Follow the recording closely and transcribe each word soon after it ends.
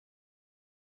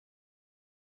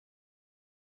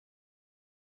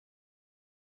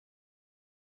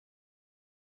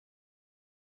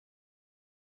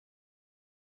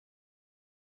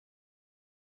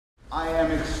I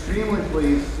am extremely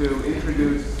pleased to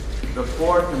introduce the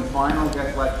fourth and final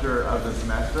guest lecturer of the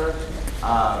semester,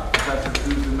 Professor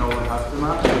Susan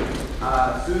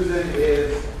Nolen-Hoeksema. Susan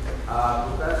is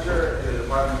a professor in the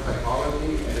Department of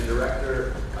Psychology and a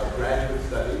director of graduate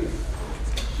studies.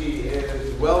 She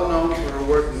is well known for her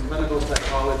work in clinical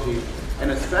psychology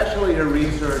and especially her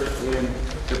research in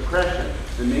depression,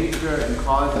 the nature and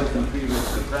causes and treatment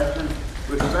of depression,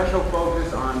 with special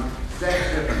focus on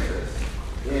sex differences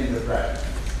in depression.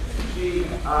 She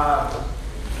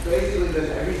basically does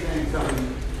everything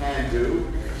someone can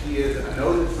do. She is a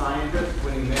noted scientist,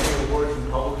 winning many awards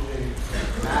and publishing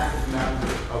massive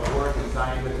amounts of work in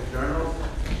scientific journals.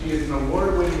 She is an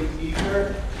award-winning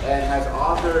teacher and has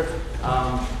authored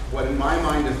what in my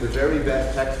mind is the very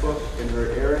best textbook in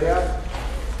her area.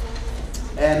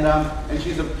 And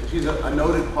she's a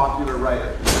noted popular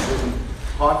writer. She's written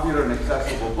popular and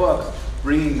accessible books,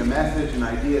 bringing the message and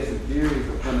ideas and theories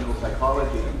of clinical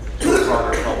psychology to the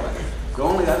broader public. The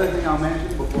only other thing I'll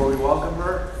mention before we welcome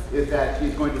her is that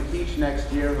she's going to teach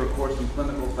next year her course in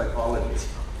clinical psychology,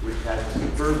 which has a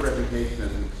superb reputation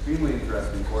as an extremely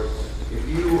interesting course. If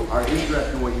you are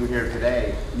interested in what you hear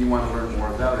today and you want to learn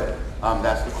more about it,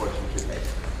 that's the course you should take.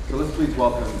 So let's please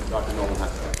welcome Dr.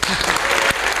 Nolen-Hoeksema.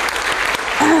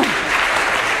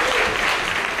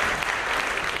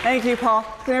 Thank you, Paul.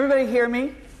 Can everybody hear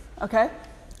me? Okay?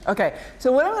 Okay.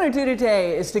 So what I'm going to do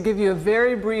today is to give you a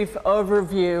very brief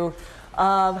overview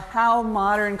of how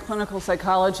modern clinical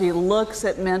psychology looks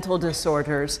at mental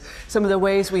disorders, some of the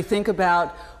ways we think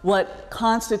about what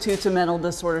constitutes a mental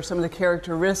disorder, some of the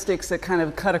characteristics that kind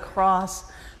of cut across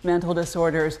mental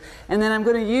disorders. And then I'm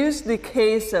going to use the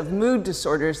case of mood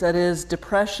disorders, that is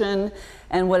depression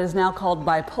and what is now called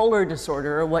bipolar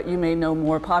disorder, or what you may know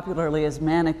more popularly as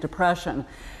manic depression,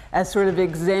 as sort of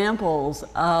examples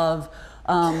of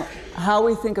how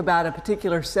we think about a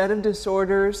particular set of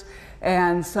disorders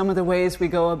and some of the ways we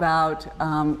go about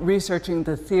researching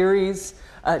the theories,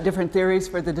 different theories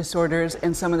for the disorders,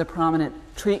 and some of the prominent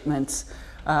treatments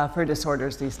for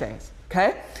disorders these days.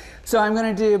 Okay? So I'm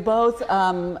going to do both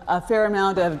a fair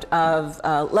amount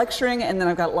of lecturing, and then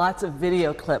I've got lots of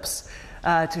video clips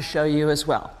to show you as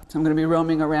well. So I'm going to be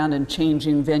roaming around and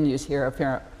changing venues here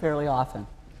fairly often.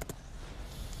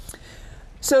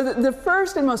 So the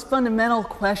first and most fundamental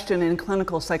question in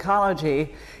clinical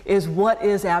psychology is, what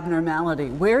is abnormality?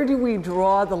 Where do we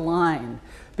draw the line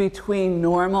between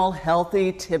normal,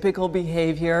 healthy, typical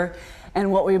behavior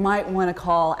and what we might want to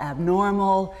call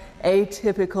abnormal,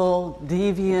 atypical,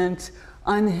 deviant,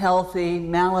 unhealthy,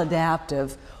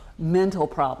 maladaptive mental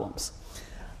problems?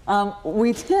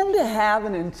 We tend to have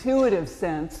an intuitive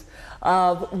sense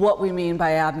of what we mean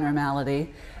by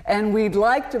abnormality, and we'd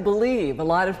like to believe, a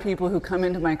lot of people who come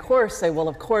into my course say, well,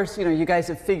 of course, you know, you guys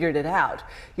have figured it out.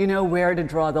 You know where to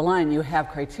draw the line. You have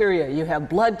criteria. You have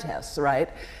blood tests, right,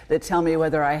 that tell me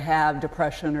whether I have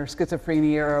depression or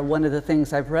schizophrenia or one of the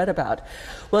things I've read about.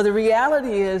 Well, the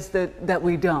reality is that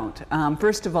we don't.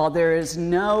 First of all, there is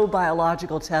no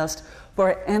biological test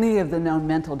for any of the known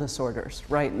mental disorders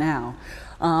right now.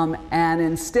 And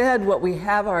instead, what we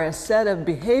have are a set of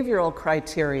behavioral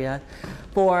criteria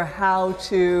for how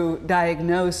to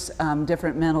diagnose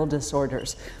different mental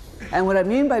disorders. And what I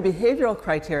mean by behavioral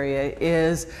criteria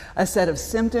is a set of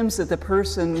symptoms that the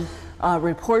person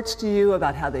reports to you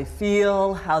about how they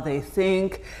feel, how they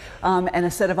think, and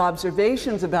a set of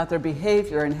observations about their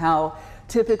behavior and how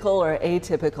typical or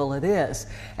atypical it is.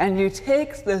 And you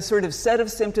take the sort of set of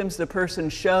symptoms the person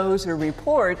shows or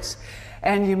reports,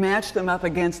 and you match them up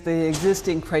against the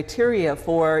existing criteria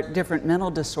for different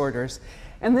mental disorders.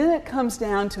 And then it comes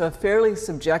down to a fairly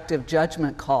subjective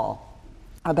judgment call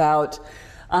about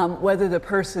whether the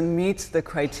person meets the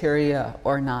criteria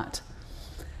or not.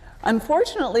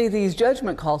 Unfortunately, these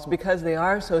judgment calls, because they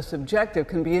are so subjective,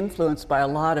 can be influenced by a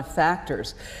lot of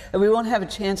factors. And we won't have a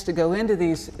chance to go into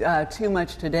these too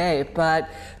much today, but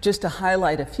just to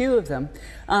highlight a few of them.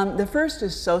 The first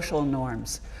is social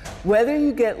norms. Whether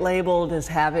you get labeled as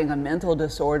having a mental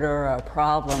disorder or a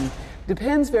problem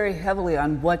depends very heavily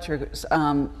on what your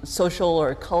social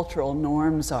or cultural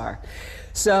norms are.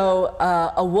 So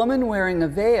a woman wearing a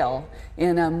veil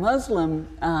in a Muslim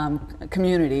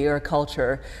community or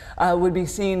culture would be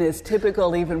seen as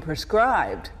typical, even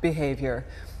prescribed behavior,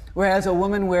 whereas a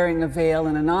woman wearing a veil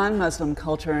in a non-Muslim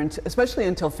culture, and especially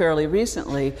until fairly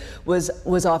recently,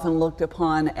 was often looked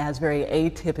upon as very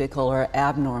atypical or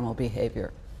abnormal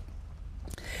behavior.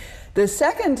 The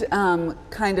second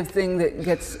kind of thing that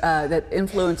gets that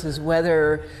influences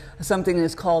whether something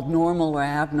is called normal or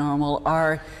abnormal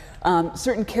are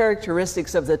certain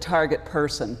characteristics of the target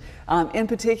person. In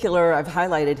particular, I've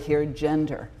highlighted here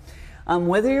gender.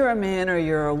 whether you're a man or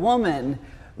you're a woman,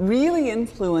 really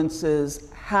influences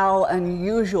how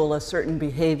unusual a certain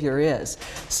behavior is.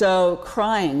 So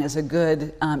crying is a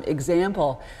good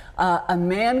example. A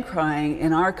man crying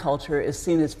in our culture is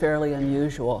seen as fairly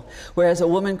unusual, whereas a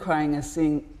woman crying is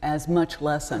seen as much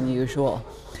less unusual.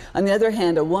 On the other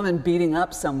hand, a woman beating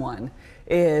up someone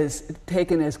is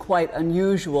taken as quite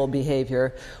unusual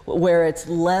behavior, where it's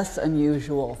less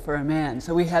unusual for a man.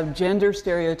 So we have gender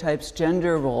stereotypes,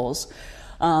 gender roles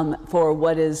for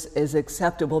what is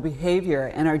acceptable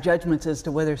behavior, and our judgments as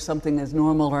to whether something is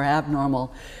normal or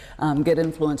abnormal get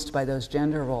influenced by those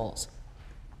gender roles.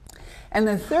 And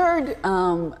the third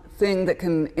thing that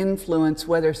can influence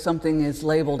whether something is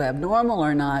labeled abnormal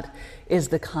or not is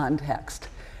the context.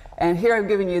 And here I'm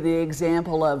giving you the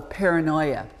example of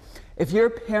paranoia. If you're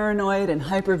paranoid and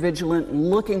hypervigilant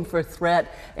and looking for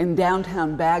threat in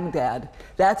downtown Baghdad,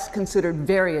 that's considered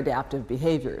very adaptive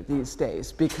behavior these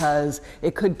days because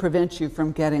it could prevent you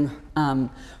from getting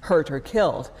hurt or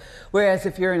killed. Whereas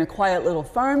if you're in a quiet little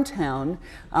farm town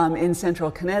in central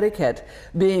Connecticut,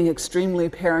 being extremely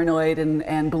paranoid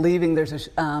and believing there's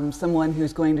someone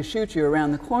who's going to shoot you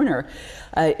around the corner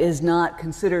is not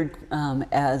considered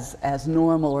as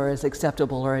normal or as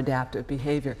acceptable or adaptive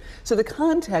behavior. So the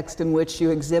context in which you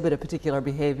exhibit a particular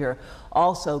behavior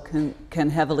also can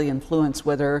heavily influence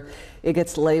whether it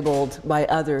gets labeled by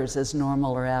others as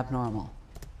normal or abnormal.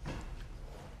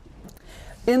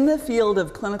 In the field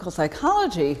of clinical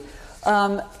psychology,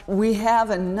 we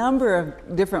have a number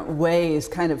of different ways,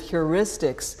 kind of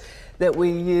heuristics, that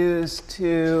we use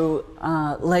to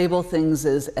label things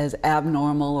as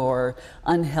abnormal or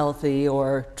unhealthy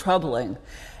or troubling.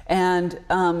 And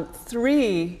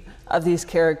three of these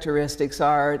characteristics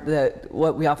are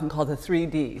what we often call the 3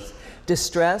 Ds: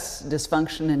 distress,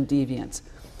 dysfunction, and deviance.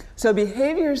 So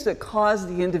behaviors that cause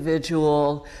the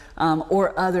individual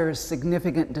or others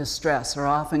significant distress are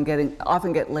often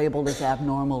get labeled as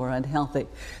abnormal or unhealthy.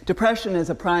 Depression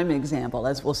is a prime example,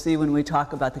 as we'll see when we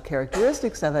talk about the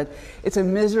characteristics of it. It's a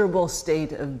miserable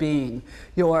state of being.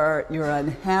 You're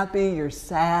unhappy, you're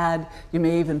sad, you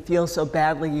may even feel so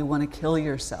badly you want to kill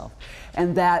yourself.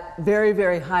 And that very,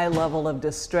 very high level of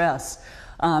distress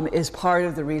is part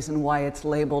of the reason why it's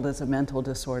labeled as a mental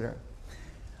disorder.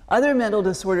 Other mental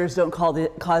disorders don't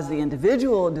cause the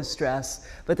individual distress,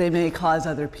 but they may cause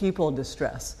other people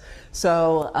distress.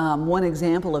 So one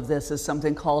example of this is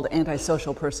something called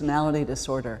antisocial personality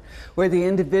disorder, where the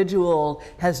individual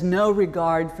has no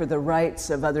regard for the rights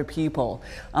of other people,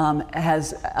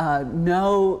 has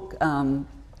no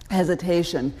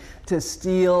hesitation to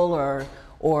steal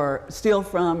or steal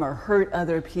from or hurt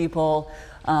other people,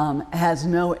 has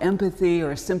no empathy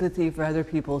or sympathy for other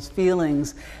people's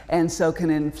feelings, and so can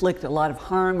inflict a lot of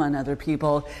harm on other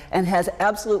people, and has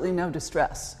absolutely no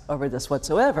distress over this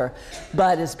whatsoever,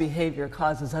 but his behavior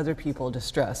causes other people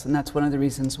distress, and that's one of the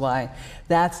reasons why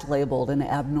that's labeled an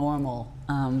abnormal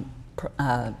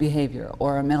behavior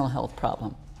or a mental health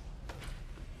problem.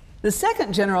 The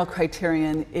second general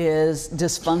criterion is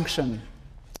dysfunction.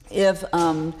 If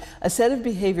a set of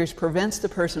behaviors prevents the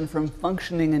person from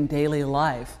functioning in daily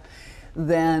life,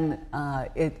 then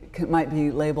it might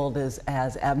be labeled as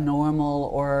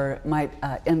abnormal, or might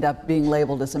end up being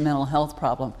labeled as a mental health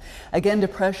problem. Again,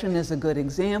 depression is a good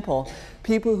example.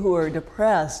 People who are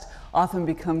depressed often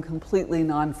become completely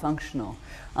non-functional.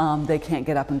 They can't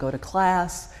get up and go to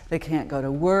class, they can't go to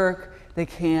work, they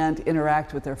can't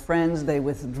interact with their friends, they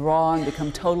withdraw and become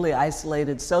totally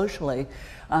isolated socially.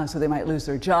 So they might lose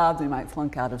their job, they might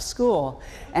flunk out of school.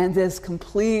 And this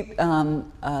complete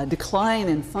decline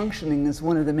in functioning is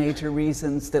one of the major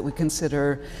reasons that we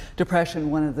consider depression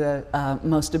one of the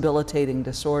most debilitating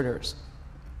disorders.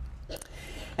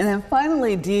 And then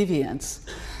finally, deviance.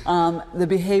 The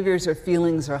behaviors or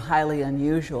feelings are highly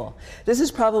unusual. This is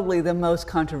probably the most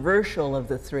controversial of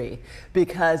the three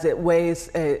because it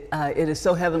is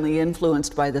so heavily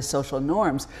influenced by the social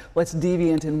norms. What's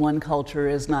deviant in one culture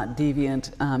is not deviant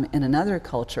in another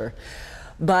culture.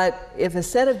 But if a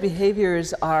set of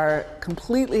behaviors are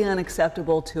completely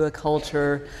unacceptable to a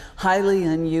culture, highly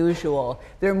unusual,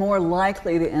 they're more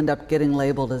likely to end up getting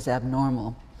labeled as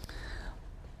abnormal.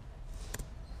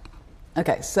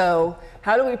 Okay, so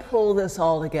how do we pull this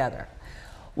all together?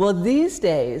 Well, these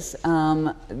days,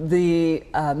 the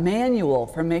manual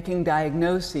for making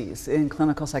diagnoses in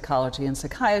clinical psychology and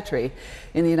psychiatry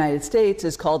in the United States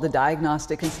is called the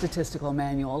Diagnostic and Statistical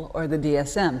Manual, or the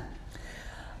DSM.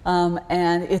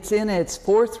 And it's in its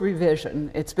 4th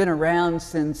revision. It's been around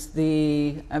since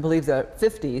I believe the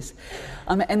 50s.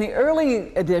 And the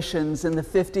early editions in the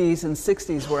 50s and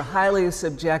 60s were highly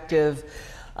subjective,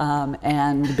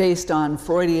 and based on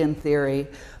Freudian theory.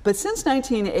 But since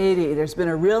 1980, there's been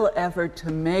a real effort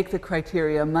to make the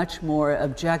criteria much more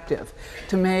objective,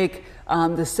 to make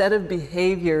the set of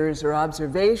behaviors or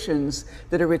observations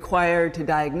that are required to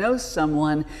diagnose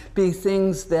someone be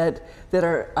things that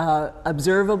are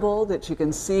observable, that you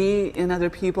can see in other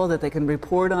people, that they can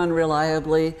report on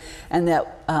reliably, and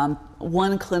that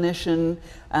one clinician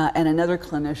and another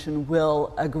clinician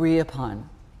will agree upon.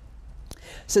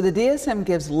 So the DSM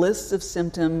gives lists of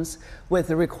symptoms with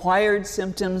the required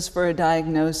symptoms for a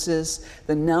diagnosis,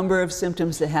 the number of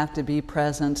symptoms that have to be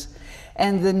present,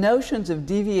 and the notions of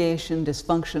deviation,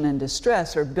 dysfunction, and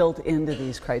distress are built into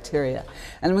these criteria.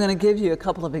 And I'm going to give you a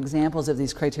couple of examples of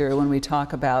these criteria when we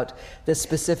talk about the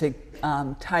specific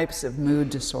types of mood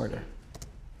disorder.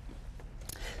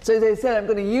 So as I said, I'm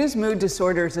going to use mood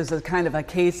disorders as a kind of a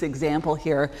case example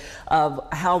here of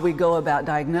how we go about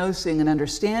diagnosing and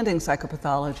understanding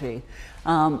psychopathology.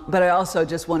 But I also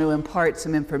just want to impart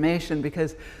some information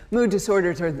because mood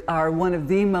disorders are one of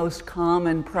the most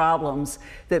common problems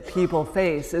that people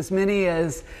face. As many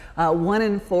as 1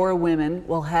 in 4 women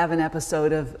will have an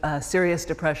episode of serious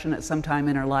depression at some time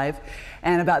in her life,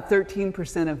 and about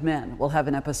 13% of men will have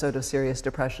an episode of serious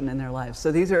depression in their lives.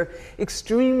 So these are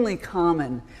extremely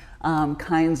common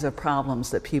kinds of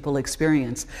problems that people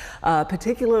experience,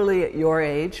 particularly at your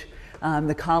age.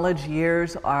 The college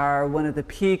years are one of the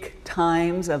peak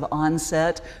times of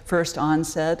onset, first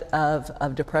onset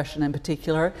of depression in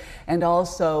particular, and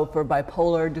also for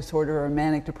bipolar disorder or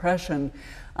manic depression,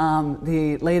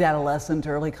 the late adolescent,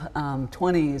 early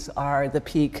 20s are the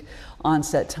peak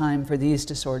onset time for these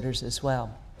disorders as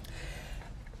well.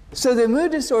 So the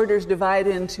mood disorders divide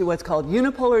into what's called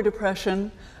unipolar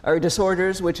depression, or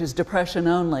disorders, which is depression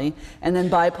only, and then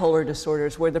bipolar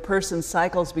disorders, where the person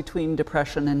cycles between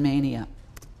depression and mania.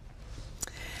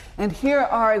 And here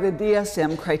are the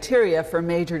DSM criteria for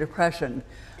major depression,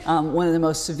 one of the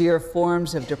most severe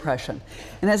forms of depression.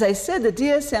 And as I said, the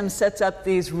DSM sets up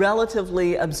these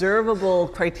relatively observable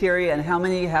criteria and how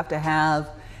many you have to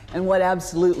have and what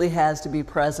absolutely has to be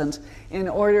present in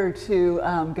order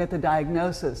to get the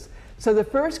diagnosis. So the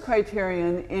first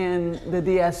criterion in the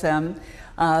DSM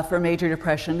for major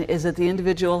depression is that the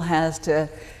individual has to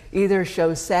either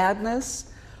show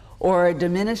sadness or a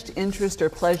diminished interest or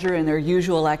pleasure in their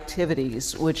usual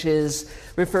activities, which is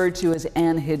referred to as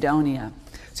anhedonia.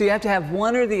 So you have to have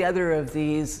one or the other of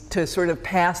these to sort of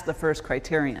pass the first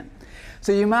criterion.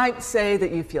 So you might say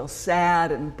that you feel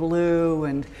sad and blue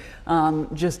and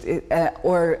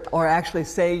or actually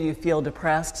say you feel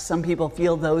depressed. Some people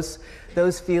feel those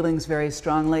feelings very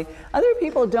strongly. Other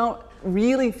people don't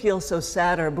really feel so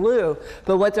sad or blue,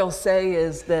 but what they'll say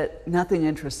is that nothing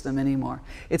interests them anymore.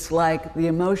 It's like the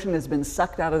emotion has been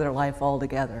sucked out of their life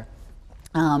altogether.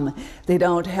 They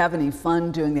don't have any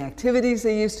fun doing the activities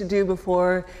they used to do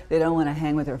before. They don't want to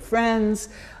hang with their friends.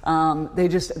 They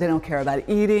don't care about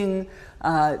eating.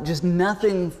 Just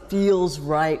nothing feels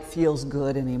right, feels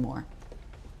good anymore.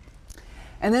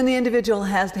 And then the individual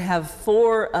has to have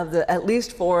at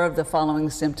least four of the following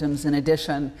symptoms in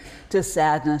addition to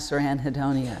sadness or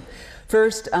anhedonia.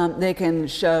 First, they can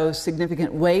show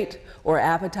significant weight or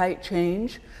appetite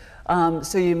change.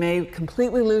 So you may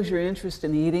completely lose your interest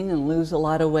in eating and lose a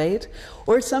lot of weight.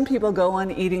 Or some people go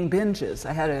on eating binges.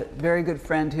 I had a very good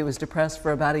friend who was depressed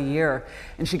for about a year,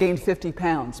 and she gained 50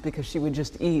 pounds because she would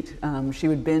just eat. She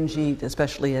would binge eat,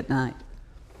 especially at night.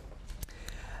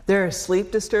 There are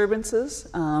sleep disturbances,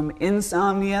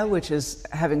 insomnia, which is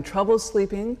having trouble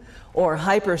sleeping, or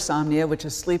hypersomnia, which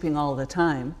is sleeping all the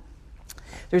time.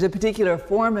 There's a particular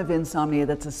form of insomnia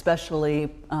that's especially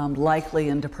likely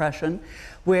in depression,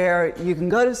 where you can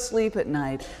go to sleep at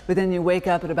night, but then you wake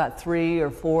up at about 3 or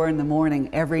 4 in the morning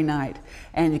every night,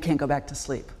 and you can't go back to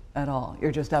sleep at all.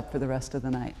 You're just up for the rest of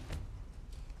the night.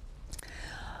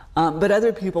 But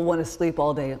other people want to sleep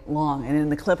all day long. And in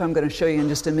the clip I'm going to show you in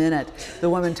just a minute, the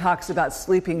woman talks about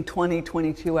sleeping 20,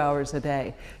 22 hours a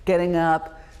day, getting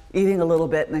up, eating a little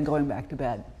bit, and then going back to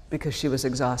bed because she was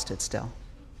exhausted still.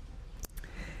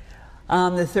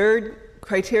 The third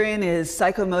criterion is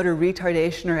psychomotor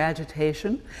retardation or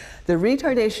agitation. The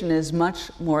retardation is much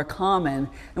more common,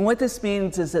 and what this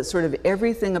means is that sort of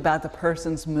everything about the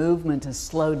person's movement is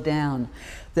slowed down.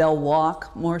 They'll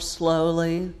walk more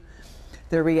slowly,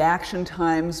 their reaction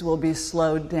times will be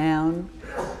slowed down,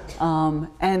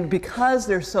 and because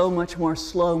they're so much more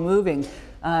slow moving,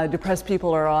 depressed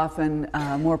people are often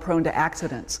more prone to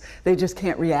accidents. They just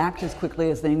can't react as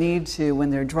quickly as they need to when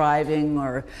they're driving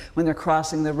or when they're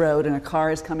crossing the road and a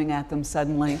car is coming at them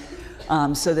suddenly,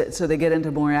 so they get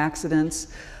into more accidents.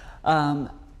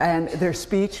 and their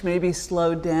speech may be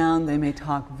slowed down. They may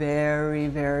talk very,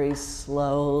 very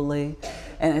slowly.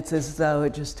 And it's as though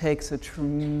it just takes a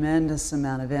tremendous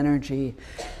amount of energy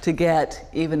to get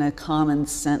even a common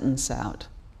sentence out.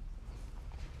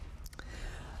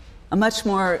 A much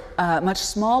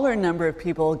smaller number of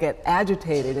people get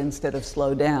agitated instead of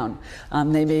slow down.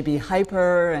 They may be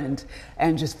hyper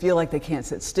and just feel like they can't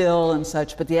sit still and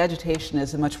such, but the agitation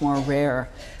is much more rare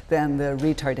than the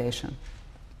retardation.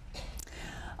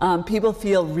 People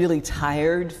feel really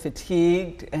tired,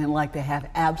 fatigued, and like they have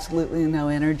absolutely no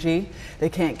energy. They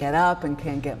can't get up and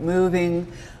can't get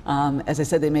moving. As I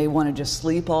said, they may want to just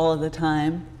sleep all of the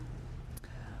time.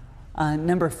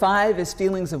 Number 5 is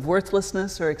feelings of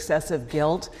worthlessness or excessive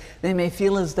guilt. They may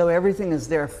feel as though everything is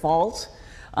their fault,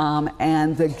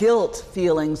 and the guilt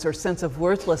feelings or sense of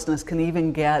worthlessness can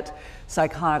even get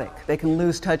psychotic. They can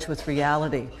lose touch with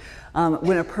reality.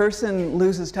 When a person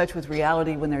loses touch with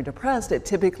reality when they're depressed, it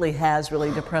typically has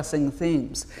really depressing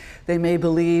themes. They may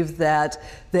believe that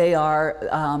they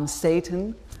are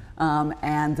Satan,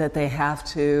 and that they have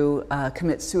to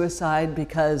commit suicide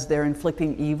because they're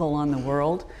inflicting evil on the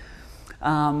world.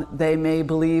 They may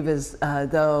believe as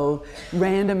though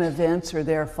random events are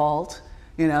their fault,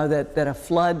 you know, that a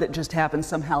flood that just happened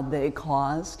somehow they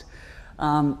caused.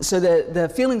 So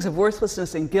the feelings of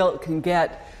worthlessness and guilt can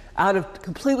get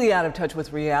completely out of touch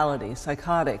with reality,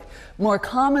 psychotic. More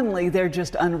commonly, they're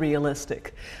just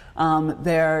unrealistic.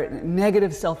 They're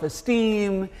negative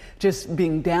self-esteem, just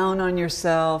being down on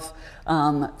yourself,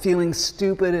 feeling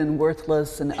stupid and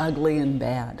worthless and ugly and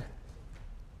bad.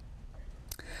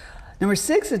 Number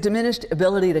 6 is diminished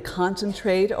ability to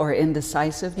concentrate or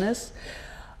indecisiveness.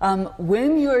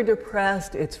 When you're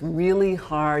depressed, it's really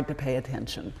hard to pay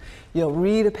attention. You'll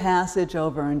read a passage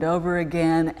over and over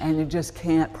again, and you just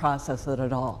can't process it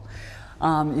at all.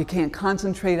 You can't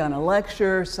concentrate on a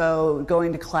lecture, so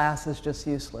going to class is just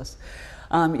useless.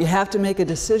 You have to make a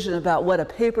decision about what a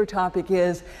paper topic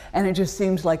is, and it just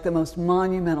seems like the most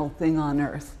monumental thing on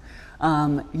earth.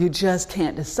 You just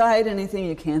can't decide anything,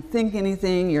 you can't think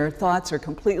anything, your thoughts are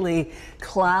completely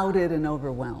clouded and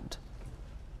overwhelmed.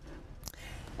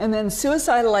 And then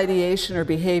suicidal ideation or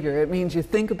behavior, it means you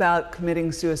think about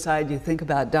committing suicide, you think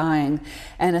about dying,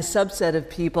 and a subset of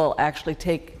people actually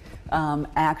take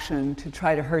action to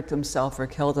try to hurt themselves or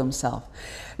kill themselves.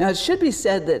 Now, it should be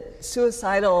said that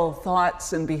suicidal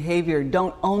thoughts and behavior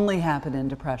don't only happen in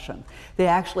depression. They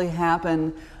actually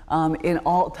happen in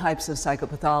all types of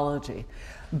psychopathology,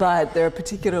 but they're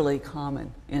particularly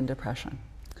common in depression.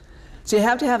 So you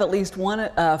have to have at least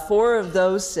 4 of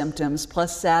those symptoms,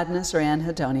 plus sadness or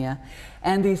anhedonia.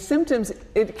 And these symptoms,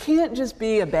 it can't just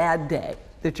be a bad day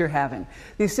that you're having.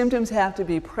 These symptoms have to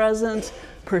be present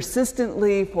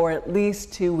persistently for at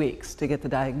least 2 weeks to get the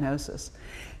diagnosis.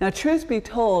 Now, truth be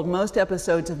told, most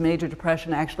episodes of major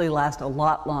depression actually last a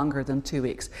lot longer than 2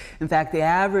 weeks. In fact, the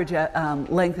average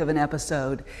length of an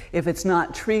episode, if it's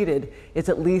not treated, it's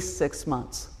at least 6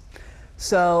 months.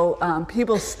 So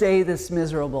people stay this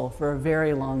miserable for a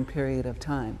very long period of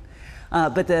time.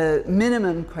 But the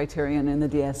minimum criterion in the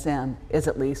DSM is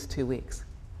at least 2 weeks.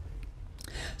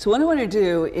 So what I want to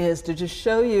do is to just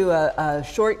show you a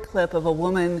short clip of a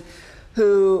woman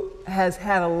who has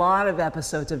had a lot of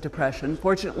episodes of depression.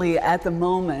 Fortunately, at the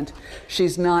moment,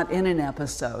 she's not in an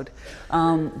episode,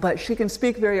 but she can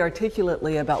speak very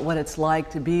articulately about what it's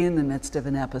like to be in the midst of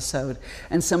an episode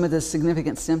and some of the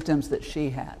significant symptoms that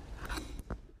she had.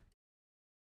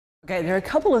 Okay, there are a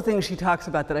couple of things she talks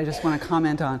about that I just want to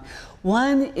comment on.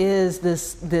 One is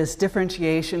this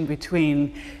differentiation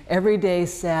between everyday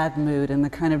sad mood and the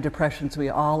kind of depressions we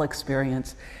all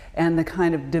experience and the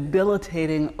kind of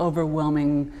debilitating,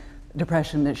 overwhelming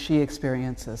depression that she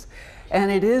experiences.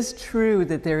 And it is true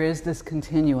that there is this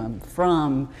continuum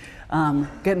from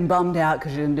getting bummed out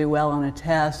because you didn't do well on a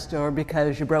test or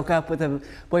because you broke up with a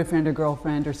boyfriend or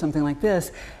girlfriend or something like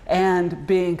this, and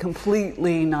being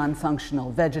completely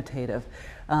non-functional, vegetative,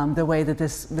 the way that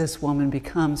this woman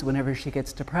becomes whenever she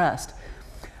gets depressed.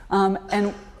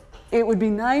 And it would be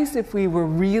nice if we were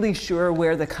really sure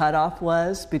where the cutoff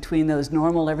was between those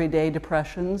normal everyday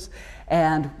depressions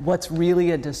and what's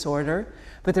really a disorder.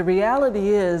 But the reality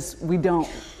is we don't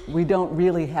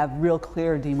really have real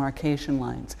clear demarcation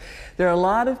lines. There are a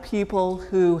lot of people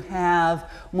who have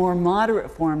more moderate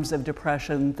forms of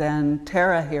depression than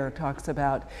Tara here talks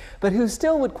about, but who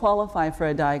still would qualify for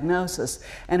a diagnosis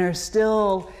and are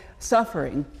still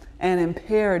suffering and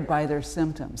impaired by their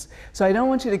symptoms. So I don't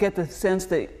want you to get the sense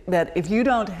that if you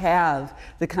don't have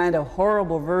the kind of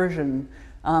horrible version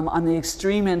on the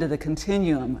extreme end of the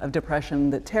continuum of depression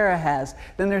that Tara has,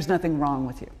 then there's nothing wrong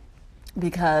with you.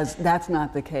 because that's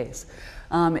not the case.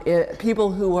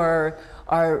 People who are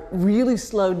really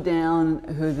slowed down,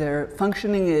 who their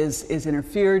functioning is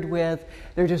interfered with,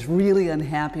 they're just really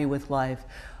unhappy with life,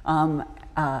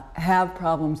 have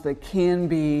problems that can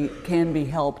be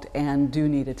helped and do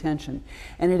need attention.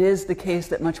 And it is the case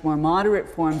that much more moderate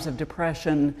forms of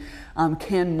depression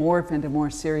can morph into more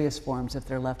serious forms if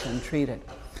they're left untreated.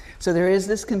 So there is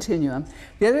this continuum.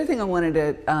 The other thing I wanted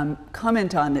to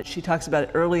comment on that she talks about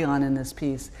early on in this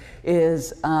piece is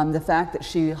the fact that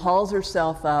she hauls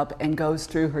herself up and goes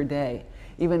through her day,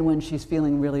 even when she's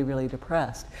feeling really, really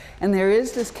depressed. And there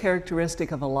is this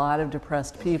characteristic of a lot of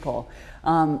depressed people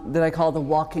that I call the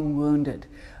walking wounded.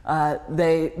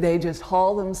 They just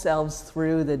haul themselves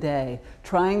through the day,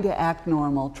 trying to act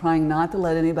normal, trying not to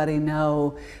let anybody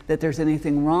know that there's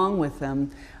anything wrong with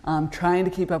them, trying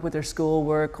to keep up with their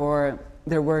schoolwork or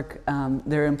their work,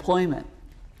 their employment.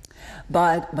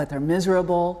 But they're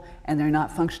miserable and they're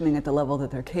not functioning at the level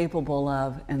that they're capable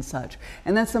of and such.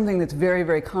 And that's something that's very,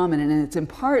 very common, and it's in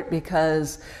part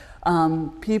because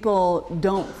people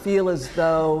don't feel as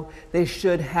though they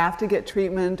should have to get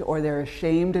treatment, or they're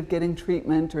ashamed of getting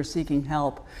treatment or seeking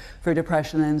help for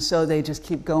depression, and so they just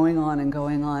keep going on and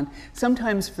going on,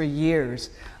 sometimes for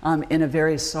years, in a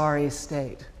very sorry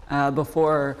state,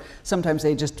 before sometimes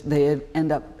they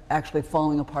end up actually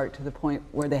falling apart to the point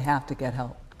where they have to get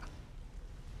help.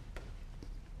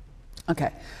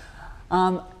 Okay.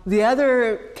 The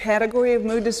other category of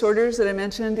mood disorders that I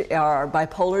mentioned are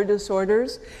bipolar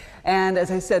disorders. And as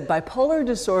I said, bipolar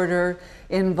disorder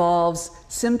involves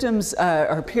symptoms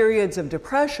or periods of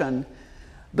depression,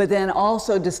 but then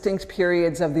also distinct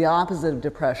periods of the opposite of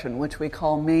depression, which we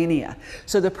call mania.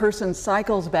 So the person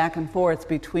cycles back and forth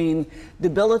between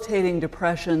debilitating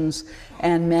depressions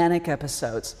and manic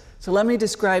episodes. So let me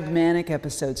describe manic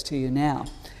episodes to you now.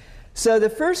 So the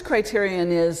first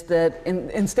criterion is that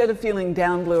instead of feeling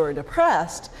down, blue, or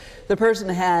depressed, the person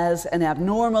has an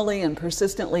abnormally and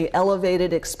persistently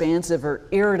elevated, expansive, or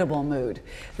irritable mood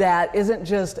that isn't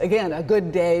just, again, a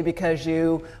good day because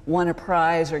you won a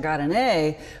prize or got an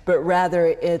A, but rather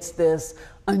it's this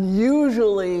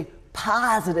unusually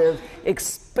positive,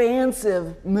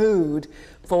 expansive mood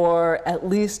for at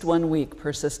least 1 week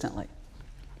persistently.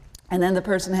 And then the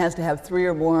person has to have 3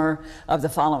 or more of the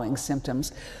following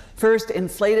symptoms. First,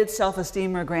 inflated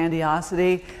self-esteem or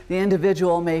grandiosity. The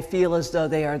individual may feel as though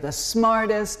they are the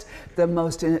smartest, the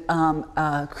most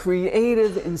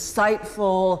creative,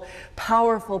 insightful,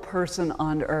 powerful person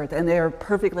on earth, and they are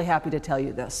perfectly happy to tell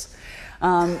you this.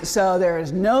 So there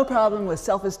is no problem with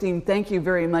self-esteem. Thank you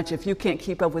very much. If you can't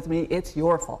keep up with me, it's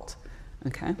your fault.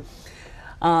 Okay?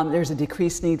 There's a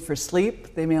decreased need for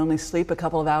sleep. They may only sleep a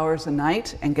couple of hours a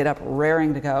night and get up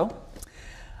raring to go.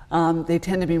 They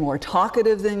tend to be more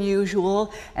talkative than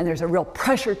usual, and there's a real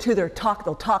pressure to their talk.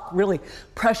 They'll talk really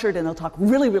pressured, and they'll talk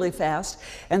really, really fast.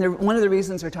 And one of the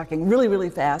reasons they're talking really, really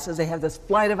fast is they have this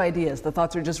flight of ideas. The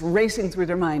thoughts are just racing through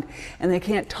their mind, and they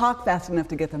can't talk fast enough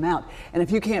to get them out. And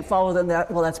if you can't follow them,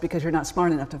 well, that's because you're not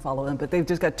smart enough to follow them. But they've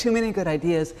just got too many good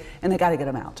ideas, and they got to get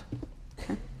them out.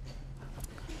 Okay?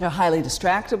 They're highly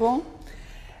distractible.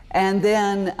 And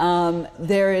then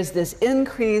there is this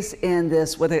increase in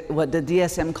this, what the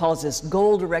DSM calls this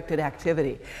goal-directed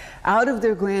activity. Out of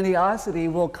their grandiosity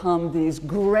will come these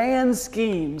grand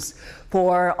schemes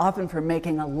often for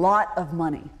making a lot of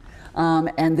money.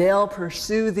 And they'll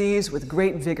pursue these with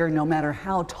great vigor no matter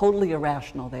how totally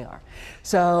irrational they are.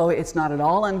 So it's not at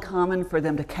all uncommon for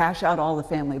them to cash out all the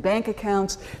family bank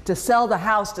accounts, to sell the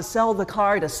house, to sell the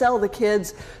car, to sell the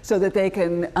kids, so that they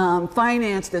can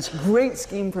finance this great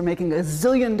scheme for making $1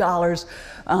 zillion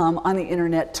on the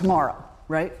internet tomorrow,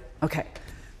 right? Okay.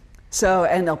 So,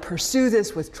 and they'll pursue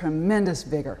this with tremendous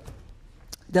vigor.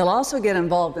 They'll also get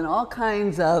involved in all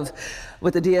kinds of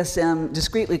what the DSM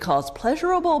discreetly calls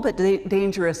pleasurable but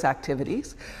dangerous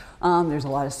activities. There's a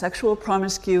lot of sexual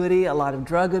promiscuity, a lot of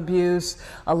drug abuse,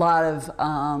 a lot of,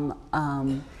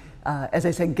 as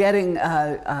I said, going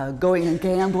and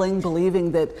gambling,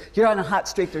 believing that you're on a hot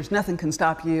streak, there's nothing can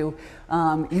stop you.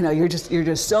 You know, you're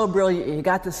just so brilliant. You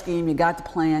got the scheme, you got the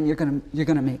plan. You're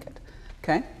gonna make it.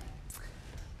 Okay.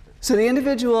 So the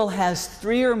individual has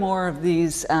 3 or more of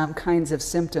these kinds of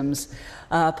symptoms,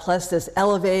 plus this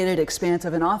elevated,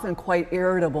 expansive, and often quite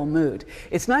irritable mood.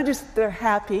 It's not just that they're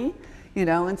happy, you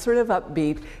know, and sort of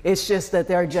upbeat. It's just that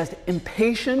they're just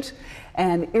impatient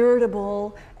and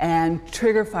irritable and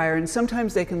trigger fire, and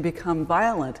sometimes they can become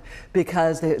violent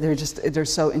because they're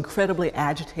so incredibly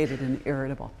agitated and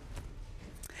irritable.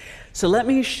 So let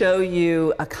me show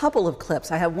you a couple of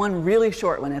clips. I have one really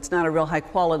short one. It's not a real high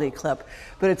quality clip,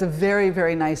 but it's a very,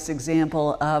 very nice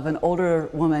example of an older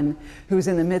woman who's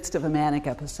in the midst of a manic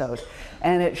episode.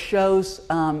 And it shows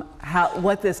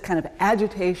what this kind of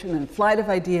agitation and flight of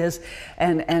ideas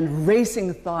and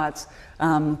racing thoughts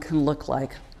can look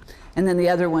like. And then the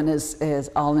other one is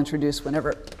I'll introduce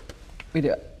whenever we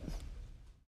do it.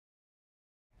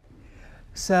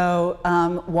 So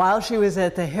while she was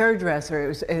at the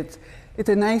hairdresser, it's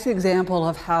a nice example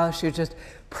of how she was just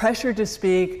pressured to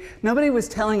speak. Nobody was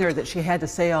telling her that she had to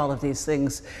say all of these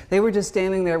things. They were just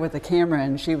standing there with the camera,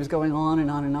 and she was going on and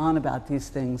on and on about these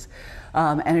things.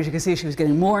 And as you can see, she was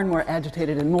getting more and more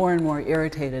agitated and more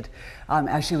irritated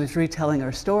as she was retelling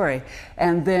her story.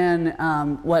 And then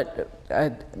in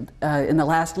the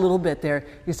last little bit there,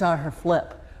 you saw her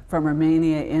flip from her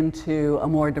mania into a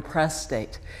more depressed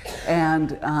state. And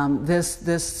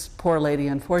this poor lady,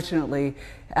 unfortunately,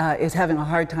 is having a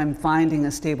hard time finding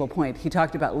a stable point. He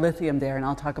talked about lithium there, and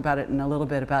I'll talk about it in a little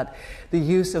bit, about the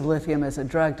use of lithium as a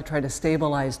drug to try to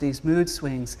stabilize these mood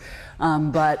swings.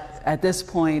 But at this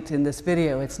point in this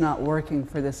video, it's not working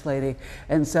for this lady.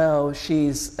 And so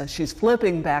she's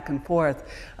flipping back and forth,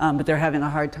 but they're having a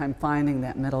hard time finding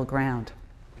that middle ground.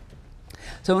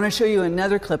 So I want to show you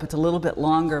another clip. It's a little bit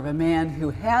longer, of a man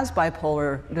who has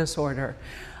bipolar disorder.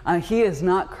 He is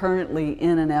not currently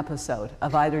in an episode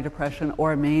of either depression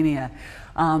or mania.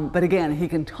 But again, he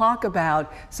can talk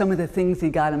about some of the things he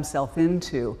got himself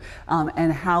into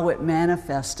and how it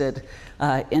manifested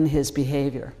in his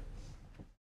behavior.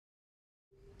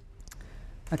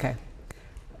 Okay.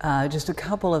 Just a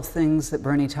couple of things that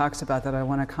Bernie talks about that I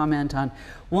want to comment on.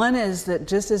 One is that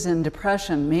just as in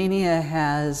depression, mania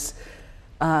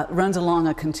runs along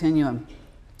a continuum.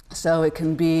 So it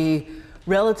can be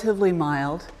relatively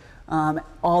mild,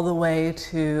 all the way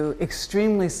to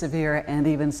extremely severe and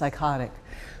even psychotic.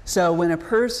 So when a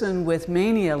person with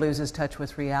mania loses touch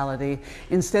with reality,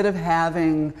 instead of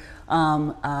having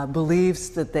beliefs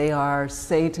that they are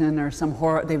Satan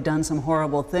or they've done some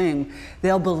horrible thing,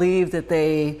 they'll believe that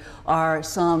they are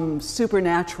some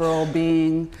supernatural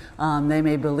being. They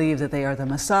may believe that they are the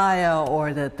Messiah,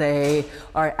 or that they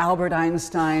are Albert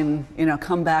Einstein,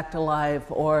 come back to life,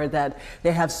 or that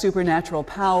they have supernatural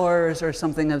powers or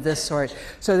something of this sort,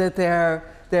 so that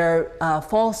their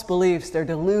false beliefs, their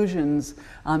delusions,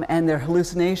 and their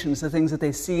hallucinations, the things that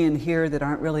they see and hear that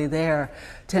aren't really there,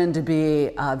 tend to be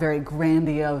very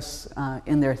grandiose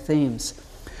in their themes.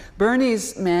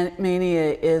 Bernie's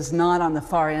mania is not on the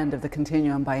far end of the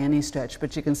continuum by any stretch,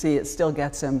 but you can see it still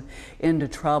gets him into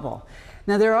trouble.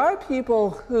 Now, there are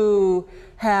people who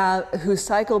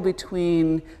cycle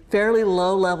between fairly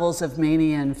low levels of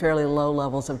mania and fairly low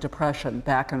levels of depression,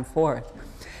 back and forth.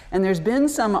 And there's been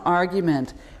some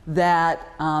argument that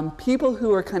people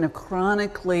who are kind of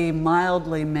chronically,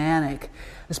 mildly manic,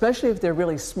 especially if they're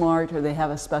really smart or they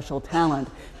have a special talent,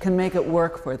 can make it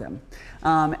work for them.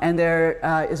 And there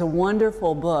is a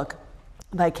wonderful book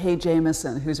by Kay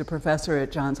Jamison, who's a professor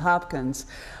at Johns Hopkins,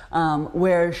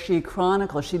 where she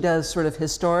does sort of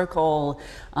historical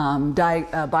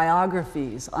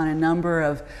biographies on a number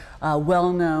of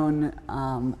well-known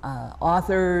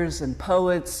authors and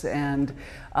poets and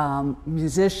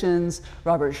musicians,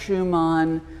 Robert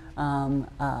Schumann, and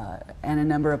a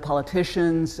number of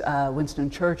politicians, Winston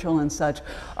Churchill and such,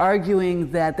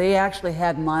 arguing that they actually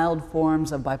had mild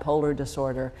forms of bipolar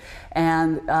disorder,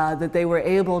 and that they were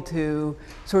able to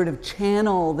sort of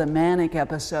channel the manic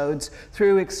episodes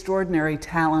through extraordinary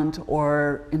talent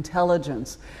or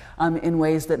intelligence in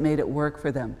ways that made it work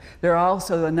for them. There are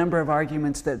also a number of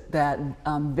arguments that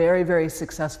very, very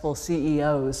successful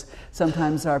CEOs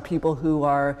sometimes are people who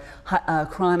are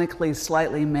chronically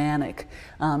slightly manic.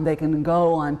 They can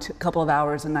go on a couple of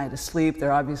hours a night of sleep.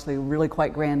 They're obviously really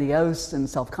quite grandiose and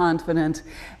self-confident,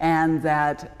 and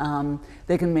that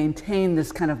they can maintain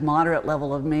this kind of moderate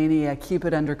level of mania, keep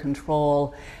it under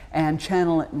control, and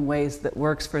channel it in ways that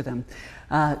works for them.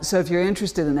 So if you're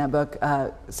interested in that book,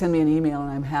 send me an email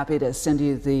and I'm happy to send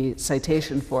you the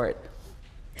citation for it.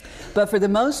 But for the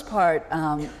most part,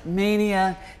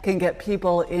 mania can get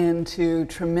people into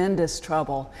tremendous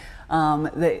trouble.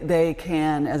 They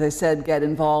can, as I said, get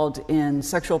involved in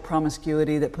sexual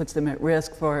promiscuity that puts them at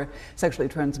risk for sexually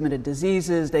transmitted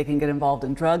diseases. They can get involved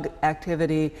in drug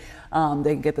activity.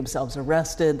 They can get themselves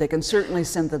arrested. They can certainly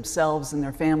send themselves and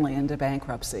their family into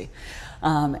bankruptcy.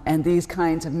 And these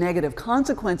kinds of negative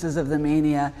consequences of the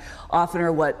mania often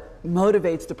are what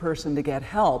motivates the person to get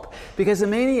help, because the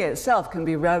mania itself can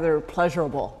be rather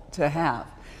pleasurable to have.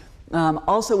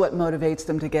 Also, what motivates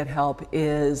them to get help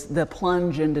is the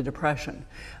plunge into depression,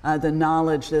 the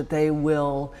knowledge that they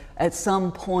will at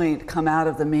some point come out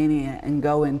of the mania and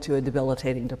go into a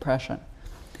debilitating depression.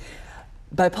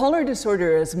 Bipolar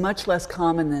disorder is much less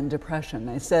common than depression.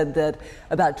 I said that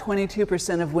about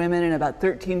 22% of women and about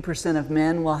 13% of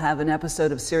men will have an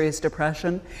episode of serious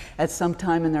depression at some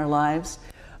time in their lives.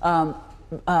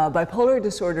 Bipolar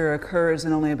disorder occurs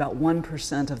in only about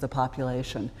 1% of the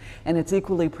population, and it's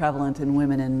equally prevalent in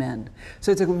women and men.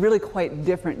 So it's a really quite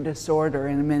different disorder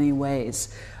in many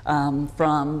ways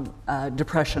from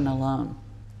depression alone.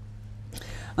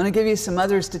 I'm going to give you some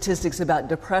other statistics about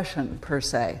depression per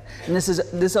se, and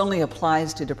this only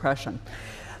applies to depression.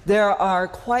 There are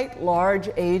quite large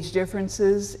age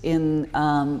differences in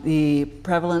the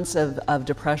prevalence of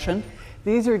depression.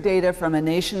 These are data from a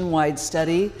nationwide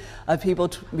study of people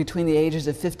between the ages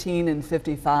of 15 and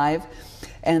 55.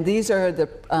 And these are the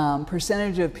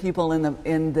percentage of people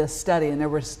in this study, and there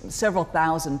were several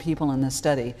thousand people in this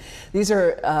study. These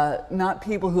are not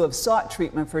people who have sought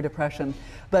treatment for depression,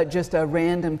 but just a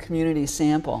random community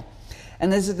sample.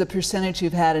 And this is the percentage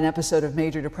who've had an episode of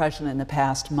major depression in the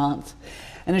past month.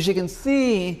 And as you can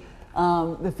see,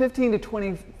 the 15 to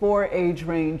 24 age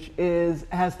range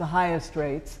has the highest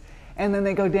rates. And then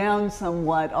they go down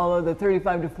somewhat, although the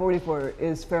 35 to 44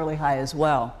 is fairly high as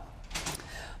well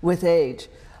with age.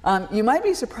 You might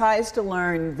be surprised to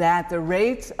learn that the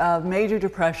rates of major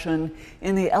depression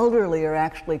in the elderly are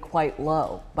actually quite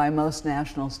low by most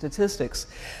national statistics.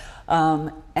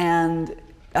 That's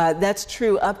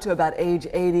true up to about age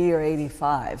 80 or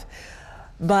 85.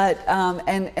 But,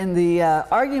 and the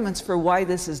arguments for why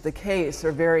this is the case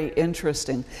are very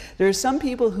interesting. There are some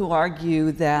people who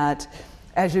argue that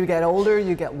as you get older,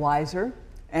 you get wiser.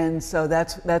 And so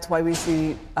that's why we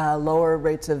see lower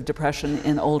rates of depression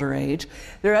in older age.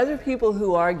 There are other people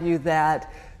who argue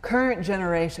that current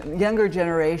generation, younger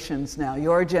generations now,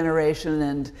 your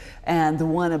generation and the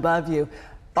one above you,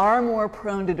 are more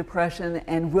prone to depression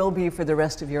and will be for the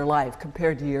rest of your life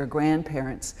compared to your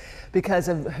grandparents because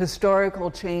of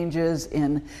historical changes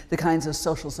in the kinds of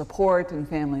social support and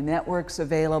family networks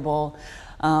available,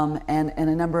 and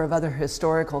a number of other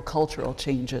historical cultural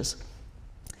changes.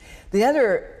 The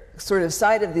other sort of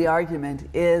side of the argument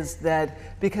is that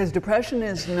because depression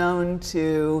is known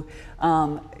to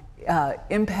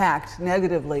impact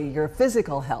negatively your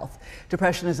physical health.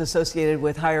 Depression is associated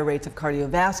with higher rates of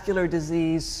cardiovascular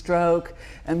disease, stroke,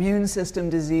 immune system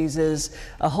diseases,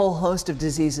 a whole host of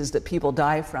diseases that people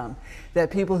die from. That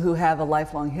people who have a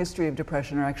lifelong history of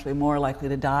depression are actually more likely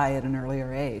to die at an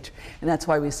earlier age. And that's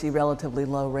why we see relatively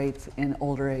low rates in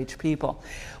older age people.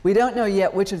 We don't know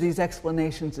yet which of these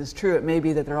explanations is true. It may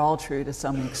be that they're all true to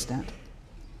some extent.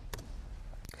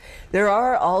 There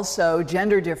are also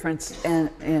gender difference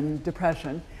in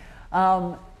depression.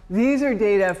 These are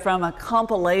data from a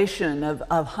compilation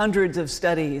of hundreds of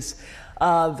studies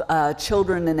of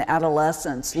children and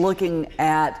adolescents looking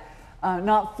at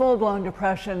not full-blown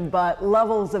depression, but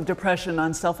levels of depression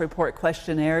on self-report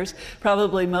questionnaires.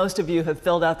 Probably most of you have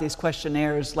filled out these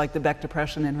questionnaires like the Beck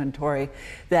Depression Inventory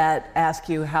that ask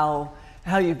you how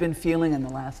you've been feeling in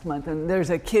the last month. And there's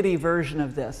a kiddie version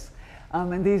of this.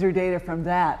 And these are data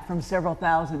from several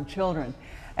thousand children.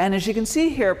 And as you can see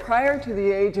here, prior to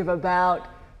the age of about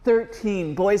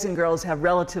 13, boys and girls have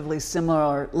relatively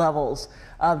similar levels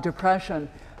of depression.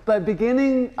 But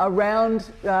beginning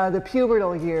around the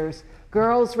pubertal years,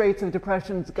 girls' rates of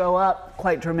depression go up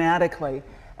quite dramatically,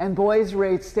 and boys'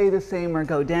 rates stay the same or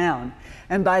go down.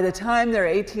 And by the time they're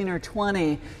 18 or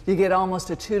 20, you get almost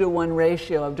a 2-to-1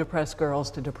 ratio of depressed girls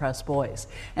to depressed boys.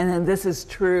 And then this is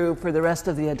true for the rest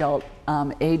of the adult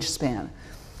age span.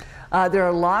 There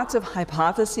are lots of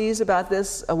hypotheses about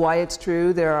this, why it's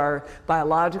true. There are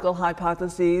biological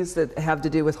hypotheses that have to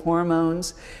do with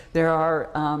hormones. There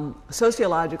are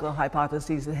sociological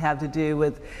hypotheses that have to do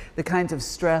with the kinds of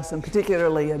stress and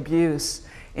particularly abuse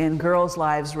in girls'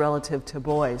 lives relative to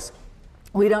boys.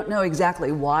 We don't know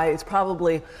exactly why. It's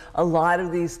probably a lot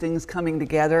of these things coming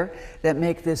together that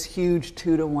make this huge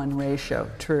 2-to-1 ratio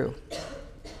true.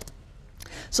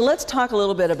 So let's talk a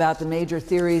little bit about the major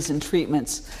theories and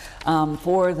treatments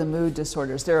for the mood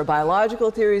disorders. There are biological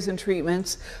theories and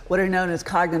treatments, what are known as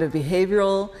cognitive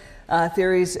behavioral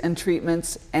theories and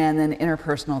treatments, and then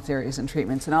interpersonal theories and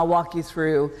treatments. And I'll walk you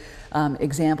through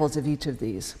examples of each of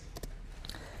these.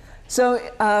 So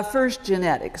first,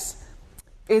 genetics.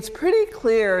 It's pretty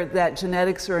clear that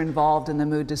genetics are involved in the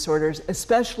mood disorders,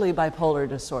 especially bipolar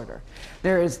disorder.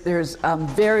 There's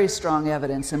very strong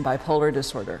evidence in bipolar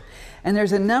disorder. And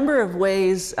there's a number of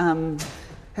ways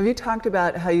Have you talked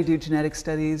about how you do genetic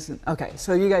studies? Okay,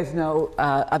 so you guys know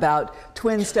about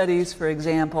twin studies, for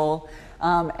example,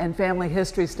 and family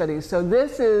history studies. So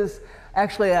this is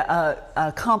actually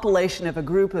a compilation of a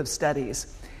group of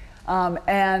studies.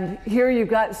 And here you've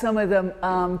got some of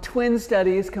the twin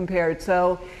studies compared.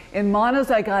 So in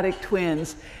monozygotic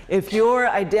twins, if your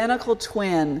identical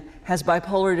twin has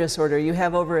bipolar disorder, you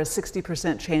have over a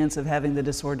 60% chance of having the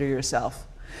disorder yourself.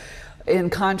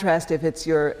 In contrast, if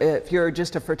you're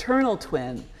just a fraternal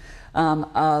twin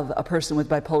of a person with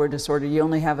bipolar disorder, you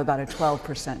only have about a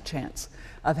 12% chance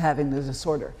of having the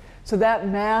disorder. So that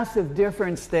massive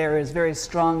difference there is very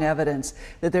strong evidence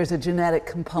that there's a genetic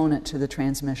component to the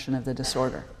transmission of the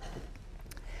disorder.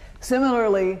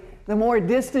 Similarly, the more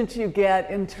distant you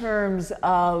get in terms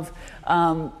of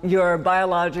your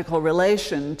biological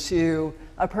relation to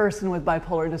a person with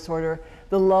bipolar disorder,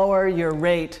 the lower your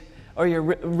rate or your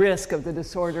risk of the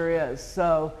disorder is.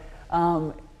 So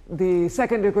the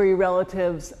second degree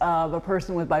relatives of a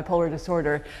person with bipolar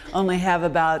disorder only have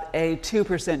about a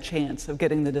 2% chance of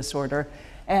getting the disorder.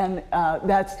 And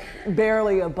that's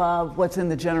barely above what's in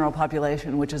the general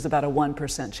population, which is about a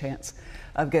 1% chance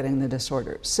of getting the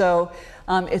disorder. So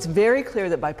it's very clear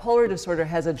that bipolar disorder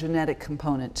has a genetic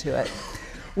component to it.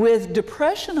 With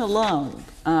depression alone,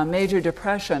 major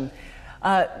depression,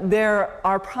 there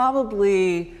are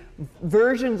probably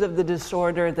versions of the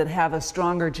disorder that have a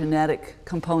stronger genetic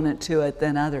component to it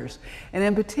than others. And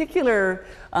in particular,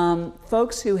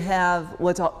 folks who have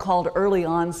what's called early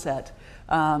onset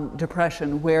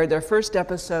depression, where their first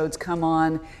episodes come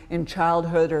on in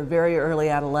childhood or very early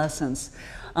adolescence,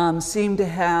 seem to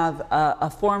have a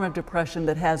form of depression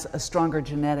that has a stronger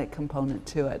genetic component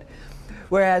to it.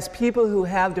 Whereas people who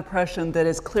have depression that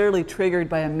is clearly triggered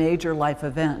by a major life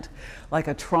event, like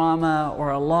a trauma or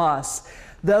a loss,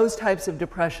 those types of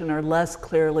depression are less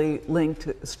clearly linked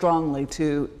strongly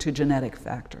to genetic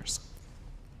factors.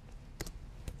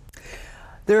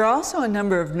 There are also a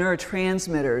number of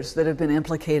neurotransmitters that have been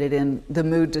implicated in the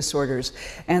mood disorders.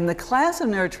 And the class of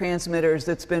neurotransmitters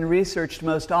that's been researched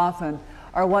most often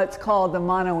are what's called the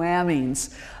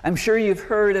monoamines. I'm sure you've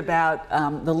heard about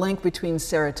the link between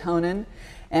serotonin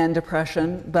and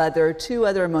depression, but there are two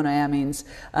other monoamines,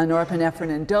 norepinephrine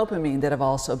and dopamine, that have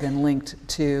also been linked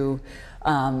to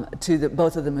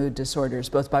both of the mood disorders,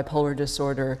 both bipolar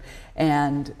disorder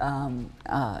and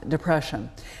depression.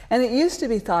 And it used to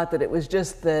be thought that it was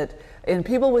just that in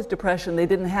people with depression, they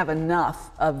didn't have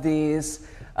enough of these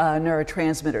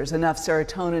neurotransmitters, enough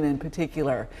serotonin in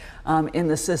particular, in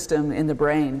the system, in the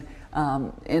brain,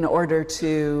 in order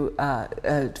to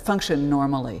function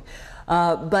normally.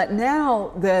 But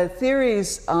now the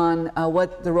theories on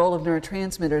what the role of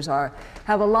neurotransmitters are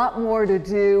have a lot more to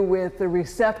do with the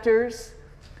receptors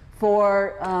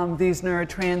for these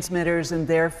neurotransmitters and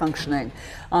their functioning.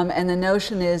 And the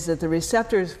notion is that the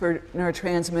receptors for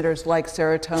neurotransmitters like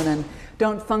serotonin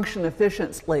don't function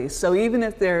efficiently. So even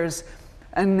if there's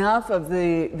enough of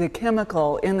the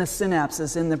chemical in the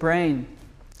synapses in the brain,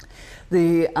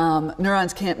 the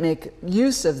neurons can't make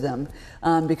use of them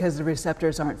because the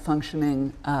receptors aren't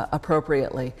functioning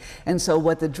appropriately. And so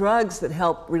what the drugs that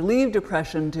help relieve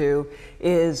depression do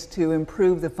is to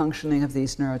improve the functioning of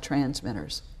these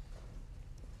neurotransmitters.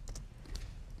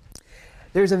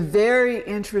 There's a very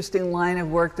interesting line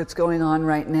of work that's going on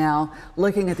right now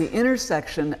looking at the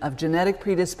intersection of genetic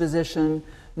predisposition,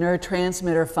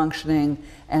 neurotransmitter functioning,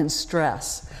 and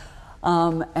stress.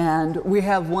 And we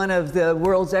have one of the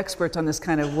world's experts on this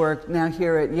kind of work now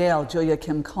here at Yale, Julia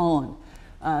Kim Cohen,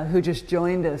 who just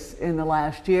joined us in the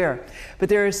last year. But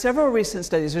there are several recent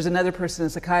studies. There's another person in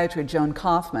psychiatry, Joan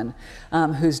Kaufman,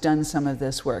 who's done some of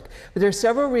this work. But there are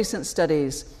several recent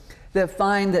studies that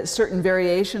find that certain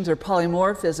variations or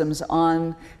polymorphisms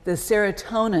on the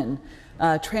serotonin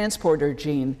transporter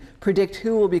gene predict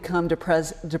who will become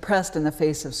depressed in the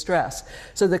face of stress.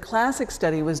 So the classic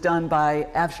study was done by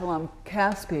Avshalom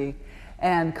Caspi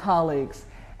and colleagues,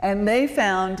 and they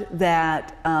found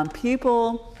that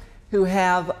people who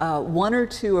have one or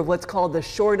two of what's called the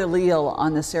short allele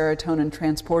on the serotonin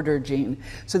transporter gene,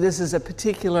 so this is a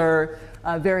particular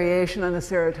variation on the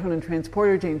serotonin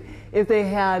transporter gene, if they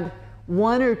had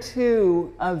one or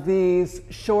two of these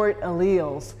short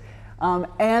alleles,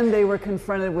 and they were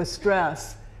confronted with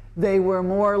stress, they were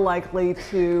more likely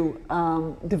to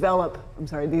develop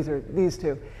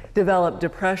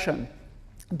depression.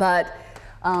 But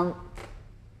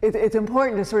it's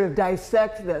important to sort of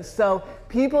dissect this. So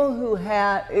people who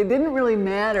had, it didn't really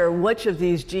matter which of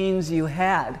these genes you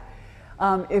had,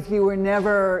 if you were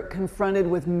never confronted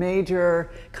with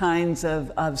major kinds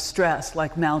of stress,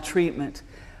 like maltreatment.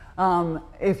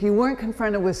 If you weren't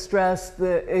confronted with stress,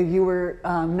 you were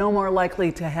no more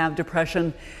likely to have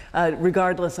depression,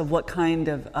 regardless of what kind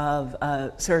of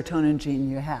serotonin gene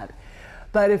you had.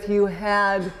 But if you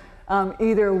had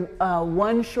either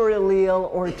one short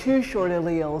allele or two short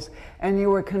alleles, and you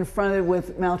were confronted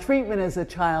with maltreatment as a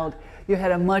child, you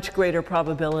had a much greater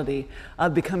probability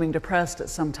of becoming depressed at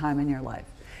some time in your life.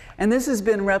 And this has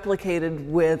been replicated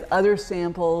with other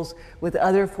samples, with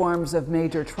other forms of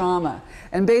major trauma.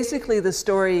 And basically the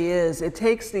story is, it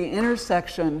takes the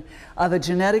intersection of a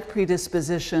genetic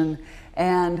predisposition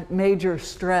and major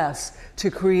stress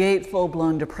to create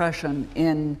full-blown depression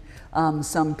in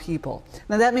some people.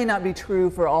 Now that may not be true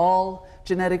for all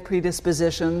genetic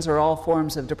predispositions or all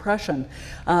forms of depression,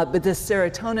 but this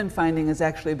serotonin finding has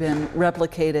actually been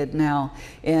replicated now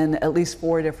in at least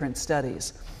 4 different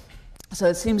studies. So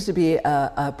it seems to be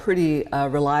a pretty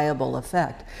reliable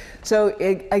effect. So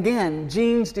again,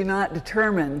 genes do not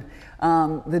determine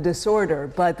the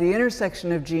disorder, but the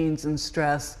intersection of genes and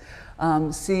stress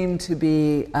seem to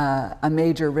be a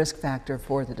major risk factor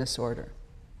for the disorder.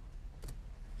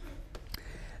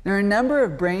 There are a number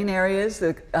of brain areas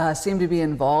that seem to be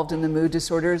involved in the mood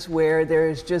disorders where there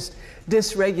is just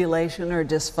dysregulation or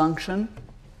dysfunction.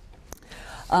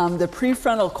 The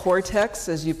prefrontal cortex,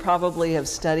 as you probably have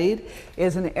studied,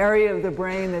 is an area of the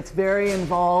brain that's very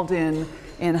involved in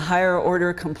higher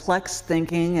order complex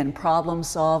thinking and problem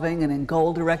solving and in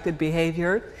goal-directed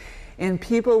behavior. In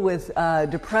people with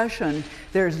depression,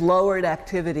 there's lowered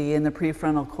activity in the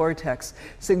prefrontal cortex,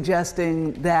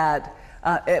 suggesting that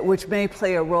which may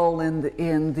play a role in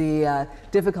the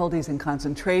difficulties in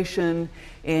concentration,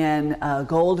 in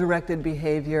goal-directed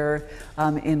behavior,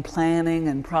 in planning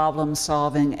and problem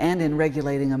solving, and in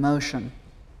regulating emotion.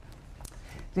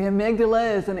 The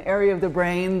amygdala is an area of the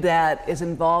brain that is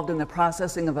involved in the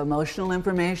processing of emotional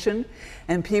information,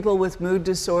 and people with mood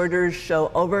disorders show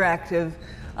overactive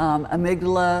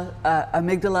amygdala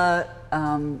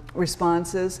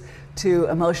responses to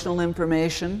emotional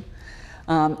information.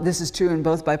 This is true in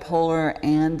both bipolar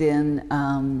and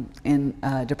in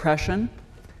depression.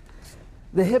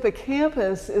 The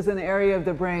hippocampus is an area of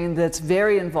the brain that's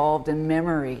very involved in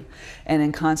memory and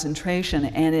in concentration.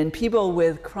 And in people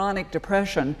with chronic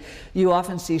depression, you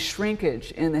often see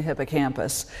shrinkage in the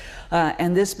hippocampus.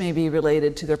 And this may be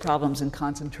related to their problems in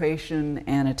concentration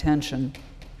and attention.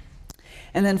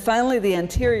 And then finally, the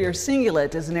anterior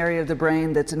cingulate is an area of the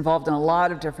brain that's involved in a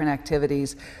lot of different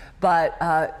activities, but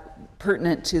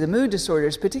pertinent to the mood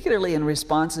disorders, particularly in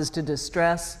responses to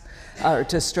distress or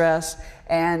to stress,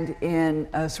 and in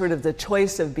sort of the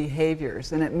choice of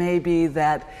behaviors. And it may be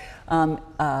that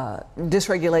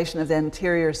dysregulation of the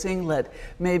anterior cingulate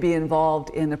may be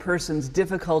involved in the person's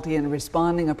difficulty in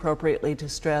responding appropriately to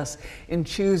stress, in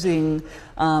choosing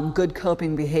good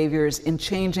coping behaviors, in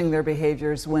changing their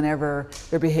behaviors whenever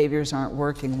their behaviors aren't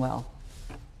working well.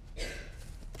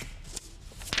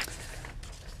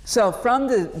 So from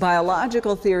the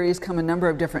biological theories come a number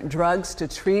of different drugs to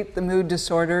treat the mood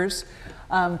disorders.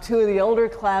 2 of the older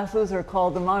classes are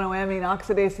called the monoamine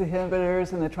oxidase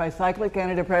inhibitors and the tricyclic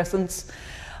antidepressants.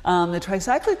 The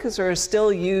tricyclics are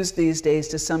still used these days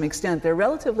to some extent. They're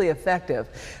relatively effective.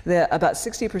 About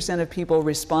 60% of people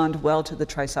respond well to the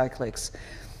tricyclics.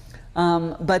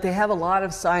 But they have a lot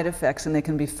of side effects and they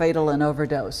can be fatal in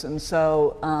overdose. And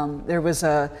so there was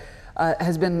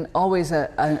has been always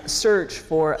a search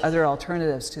for other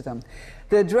alternatives to them.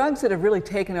 The drugs that have really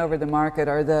taken over the market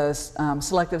are the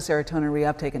selective serotonin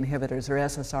reuptake inhibitors, or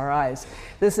SSRIs.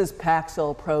 This is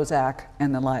Paxil, Prozac,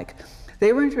 and the like.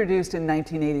 They were introduced in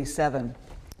 1987.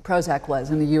 Prozac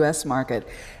was in the US market,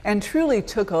 and truly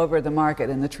took over the market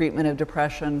in the treatment of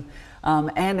depression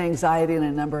and anxiety and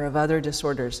a number of other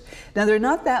disorders. Now, they're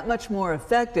not that much more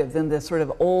effective than the sort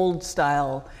of old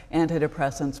style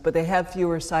antidepressants, but they have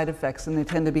fewer side effects and they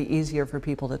tend to be easier for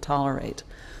people to tolerate.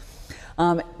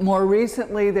 More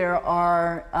recently, there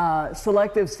are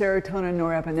selective serotonin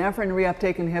norepinephrine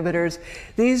reuptake inhibitors.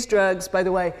 These drugs, by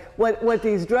the way, what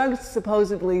these drugs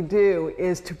supposedly do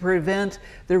is to prevent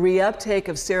the reuptake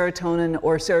of serotonin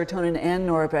or serotonin and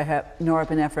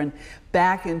norepinephrine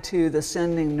back into the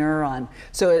sending neuron.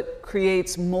 So it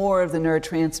creates more of the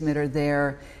neurotransmitter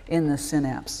there in the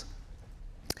synapse.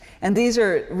 And these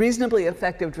are reasonably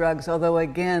effective drugs, although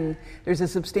again, there's a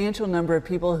substantial number of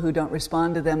people who don't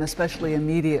respond to them, especially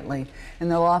immediately.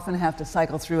 And they'll often have to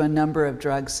cycle through a number of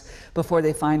drugs before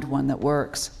they find one that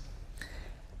works.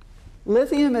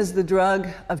 Lithium is the drug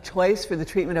of choice for the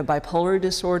treatment of bipolar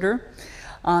disorder.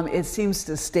 It seems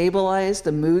to stabilize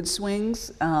the mood swings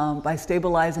by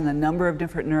stabilizing a number of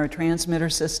different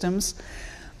neurotransmitter systems.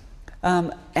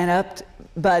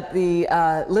 But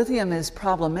the lithium is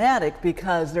problematic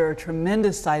because there are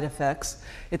tremendous side effects.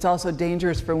 It's also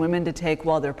dangerous for women to take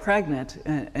while they're pregnant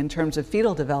in terms of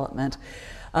fetal development.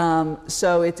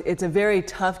 So it's a very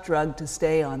tough drug to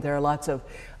stay on. There are lots of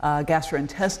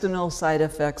gastrointestinal side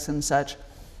effects and such.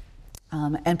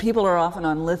 And people are often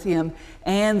on lithium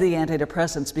and the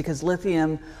antidepressants because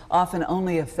lithium often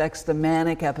only affects the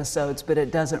manic episodes, but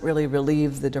it doesn't really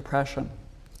relieve the depression.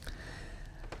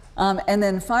 And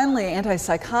then finally,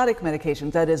 antipsychotic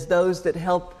medications, that is, those that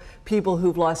help people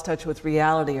who've lost touch with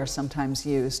reality, are sometimes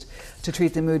used to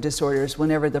treat the mood disorders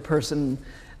whenever the person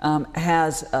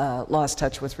has lost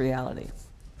touch with reality.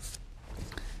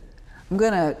 I'm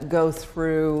going to go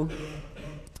through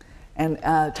and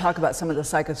talk about some of the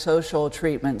psychosocial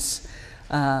treatments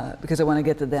because I want to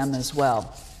get to them as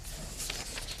well.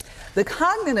 The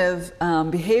cognitive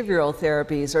behavioral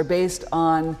therapies are based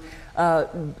on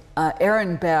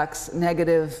Aaron Beck's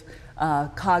negative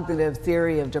cognitive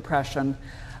theory of depression.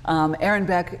 Aaron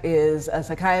Beck is a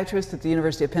psychiatrist at the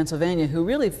University of Pennsylvania who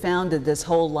really founded this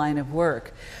whole line of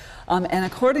work. And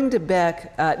according to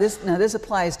Beck, this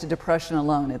applies to depression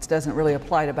alone. It doesn't really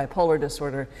apply to bipolar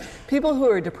disorder. People who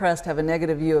are depressed have a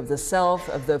negative view of the self,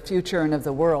 of the future, and of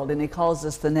the world, and he calls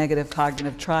this the negative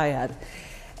cognitive triad.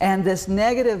 And this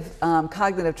negative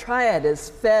cognitive triad is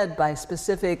fed by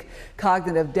specific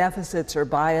cognitive deficits or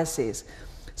biases.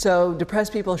 So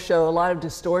depressed people show a lot of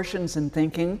distortions in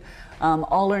thinking.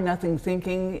 All or nothing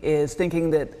thinking is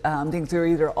thinking that things are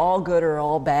either all good or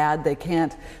all bad. They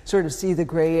can't sort of see the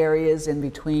gray areas in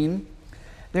between.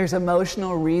 There's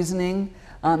emotional reasoning,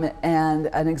 and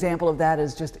an example of that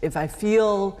is just if I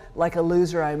feel like a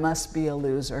loser, I must be a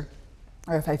loser.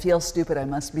 Or if I feel stupid, I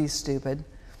must be stupid.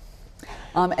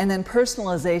 And then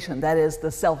personalization, that is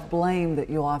the self-blame that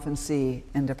you often see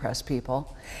in depressed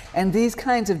people. And these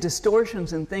kinds of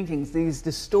distortions in thinking, these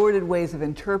distorted ways of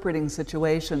interpreting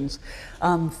situations,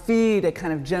 feed a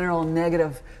kind of general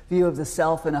negative view of the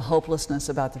self and a hopelessness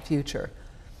about the future.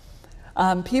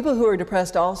 People who are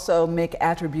depressed also make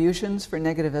attributions for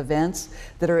negative events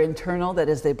that are internal, that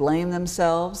is, they blame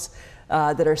themselves,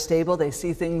 that are stable, they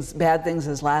see things, bad things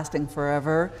as lasting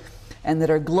forever, and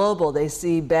that are global, they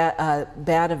see bad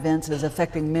events as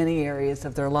affecting many areas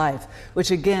of their life, which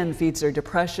again feeds their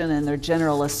depression and their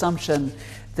general assumption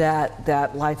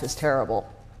that life is terrible.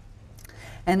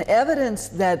 And evidence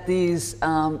that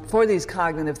for these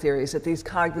cognitive theories, that these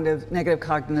negative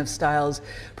cognitive styles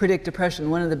predict depression,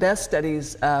 one of the best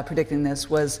studies predicting this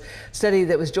was a study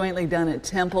that was jointly done at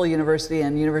Temple University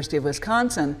and University of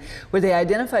Wisconsin, where they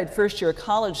identified first-year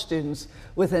college students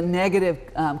with a negative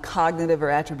cognitive or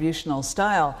attributional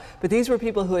style. But these were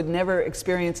people who had never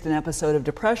experienced an episode of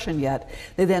depression yet.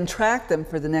 They then tracked them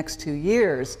for the next 2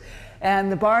 years.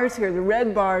 And the bars here, the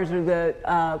red bars, are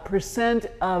the percent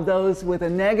of those with a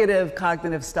negative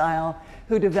cognitive style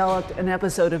who developed an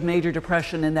episode of major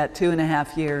depression in that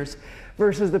 2.5 years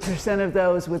versus the percent of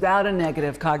those without a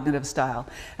negative cognitive style.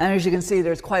 And as you can see,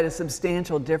 there's quite a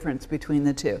substantial difference between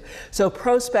the two. So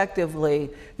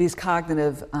prospectively, these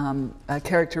cognitive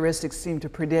characteristics seem to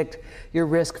predict your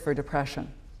risk for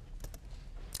depression.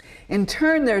 In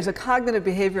turn, there's a cognitive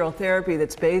behavioral therapy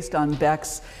that's based on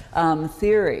Beck's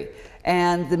theory.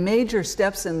 And the major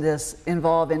steps in this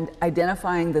involve in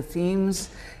identifying the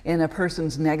themes in a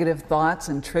person's negative thoughts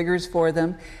and triggers for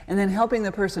them, and then helping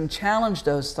the person challenge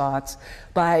those thoughts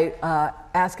by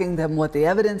asking them what the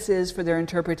evidence is for their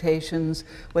interpretations,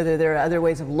 whether there are other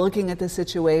ways of looking at the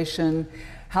situation,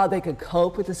 how they could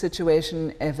cope with the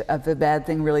situation if the bad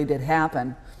thing really did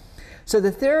happen. So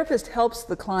the therapist helps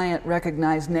the client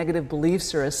recognize negative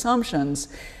beliefs or assumptions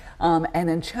and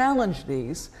then challenge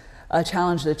these,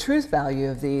 challenge the truth value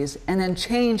of these, and then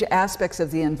change aspects of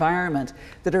the environment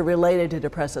that are related to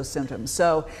depressive symptoms.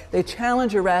 So they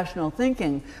challenge irrational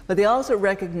thinking, but they also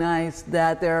recognize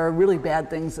that there are really bad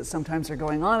things that sometimes are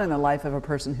going on in the life of a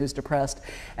person who's depressed,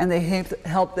 and they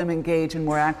help them engage in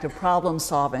more active problem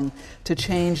solving to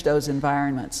change those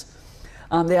environments.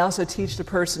 They also teach the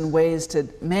person ways to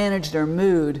manage their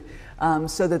mood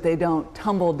so that they don't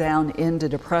tumble down into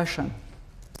depression.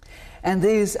 And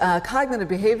these cognitive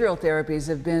behavioral therapies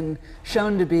have been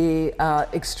shown to be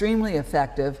extremely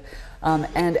effective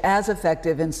and as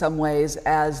effective in some ways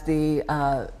as the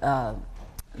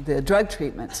drug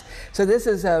treatments. So this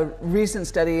is a recent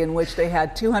study in which they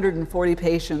had 240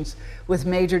 patients with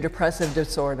major depressive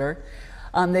disorder.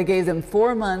 They gave them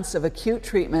 4 months of acute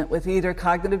treatment with either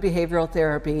cognitive behavioral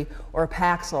therapy or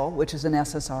Paxil, which is an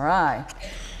SSRI.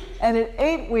 And at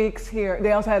 8 weeks here,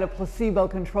 they also had a placebo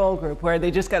control group where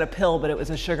they just got a pill, but it was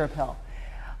a sugar pill.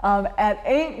 At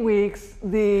 8 weeks,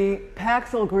 the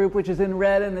Paxil group, which is in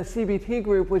red, and the CBT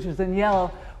group, which is in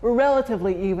yellow, were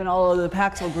relatively even, although the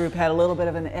Paxil group had a little bit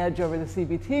of an edge over the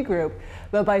CBT group.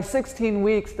 But by 16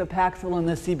 weeks, the Paxil and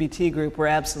the CBT group were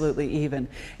absolutely even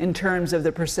in terms of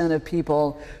the percent of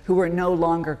people who were no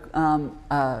longer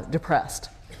depressed.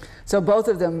 So both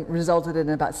of them resulted in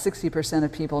about 60%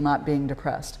 of people not being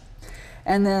depressed.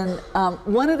 And then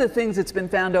one of the things that's been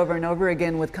found over and over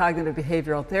again with cognitive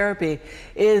behavioral therapy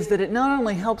is that it not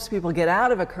only helps people get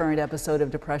out of a current episode of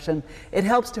depression, it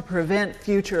helps to prevent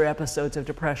future episodes of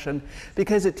depression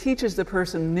because it teaches the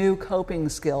person new coping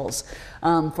skills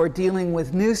for dealing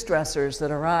with new stressors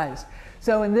that arise.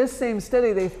 So in this same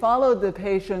study, they followed the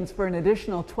patients for an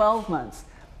additional 12 months.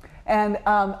 And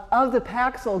of the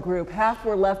Paxil group, half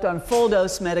were left on full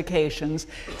dose medications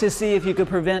to see if you could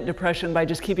prevent depression by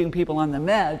just keeping people on the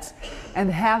meds.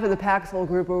 And half of the Paxil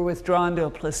group were withdrawn to a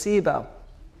placebo.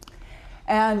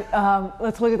 And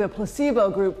let's look at the placebo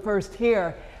group first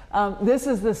here. This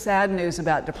is the sad news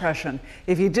about depression.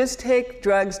 If you just take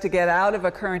drugs to get out of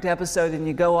a current episode and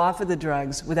you go off of the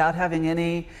drugs without having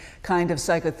any kind of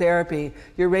psychotherapy,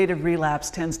 your rate of relapse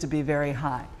tends to be very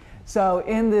high. So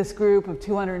in this group of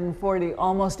 240,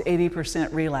 almost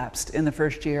 80% relapsed in the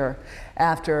first year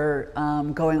after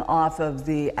going off of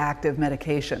the active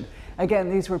medication. Again,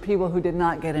 these were people who did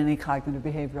not get any cognitive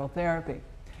behavioral therapy.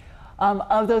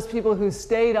 Of those people who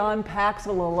stayed on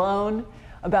Paxil alone,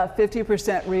 about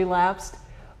 50% relapsed.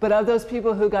 But of those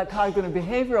people who got cognitive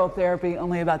behavioral therapy,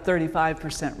 only about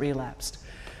 35% relapsed.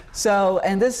 So,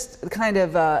 and this kind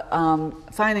of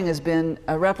finding has been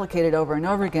replicated over and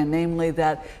over again, namely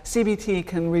that CBT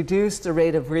can reduce the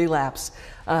rate of relapse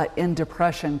in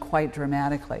depression quite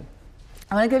dramatically.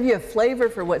 I'm going to give you a flavor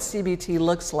for what CBT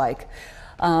looks like.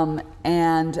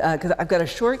 Because I've got a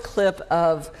short clip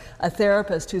of a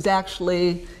therapist who's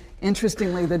actually,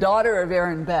 interestingly, the daughter of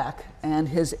Aaron Beck and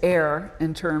his heir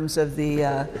in terms of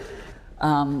the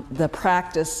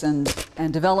practice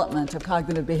and development of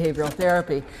cognitive behavioral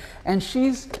therapy. And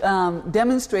she's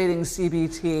demonstrating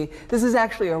CBT. This is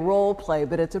actually a role play,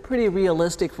 but it's a pretty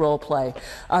realistic role play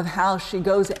of how she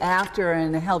goes after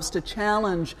and helps to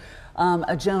challenge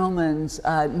a gentleman's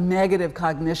negative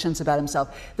cognitions about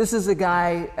himself. This is a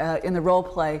guy in the role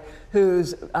play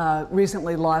who's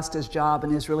recently lost his job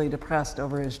and is really depressed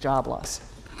over his job loss.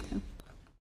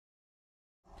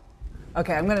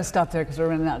 Okay, I'm going to stop there because we're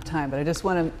running out of time, but I just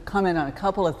want to comment on a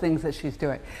couple of things that she's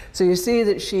doing. So you see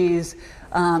that she's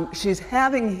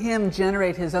having him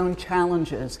generate his own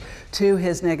challenges to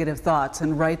his negative thoughts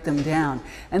and write them down.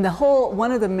 And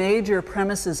one of the major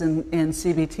premises in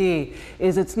CBT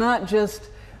is it's not just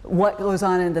what goes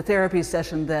on in the therapy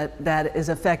session that is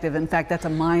effective. In fact, that's a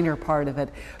minor part of it.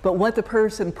 But what the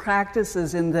person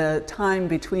practices in the time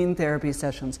between therapy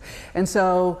sessions. And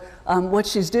so what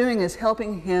she's doing is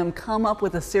helping him come up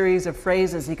with a series of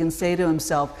phrases he can say to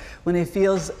himself when he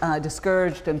feels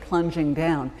discouraged and plunging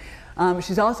down.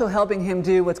 She's also helping him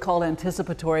do what's called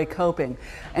anticipatory coping,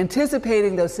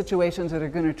 anticipating those situations that are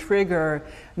going to trigger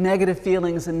negative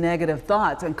feelings and negative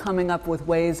thoughts and coming up with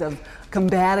ways of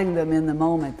combating them in the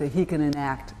moment that he can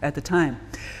enact at the time.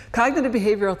 Cognitive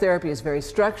behavioral therapy is very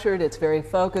structured, it's very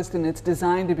focused, and it's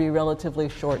designed to be relatively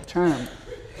short-term.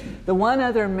 The one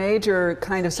other major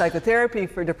kind of psychotherapy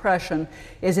for depression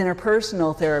is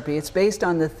interpersonal therapy. It's based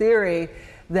on the theory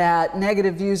that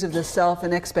negative views of the self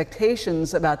and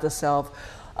expectations about the self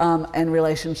and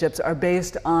relationships are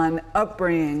based on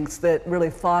upbringings that really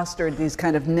fostered these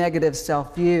kind of negative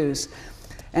self-views.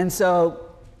 And so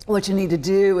what you need to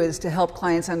do is to help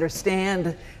clients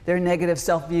understand their negative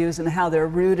self-views and how they're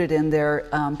rooted in their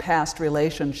past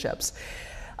relationships.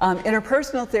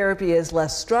 Interpersonal therapy is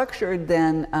less structured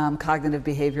than cognitive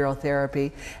behavioral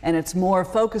therapy, and it's more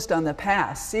focused on the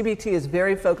past. CBT is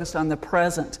very focused on the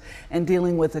present and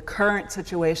dealing with the current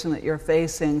situation that you're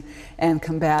facing and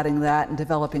combating that and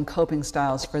developing coping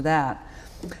styles for that.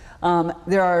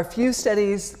 There are a few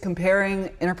studies comparing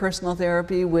interpersonal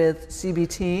therapy with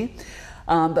CBT.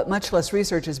 But much less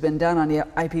research has been done on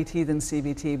IPT than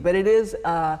CBT. But it is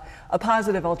a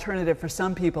positive alternative for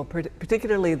some people,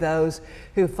 particularly those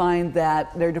who find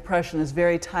that their depression is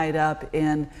very tied up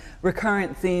in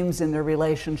recurrent themes in their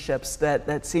relationships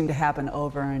that seem to happen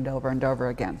over and over and over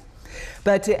again.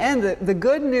 But to end, the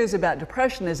good news about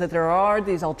depression is that there are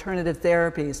these alternative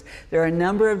therapies. There are a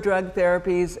number of drug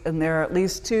therapies, and there are at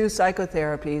least 2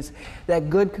 psychotherapies that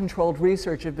good controlled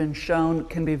research have been shown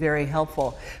can be very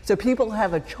helpful. So people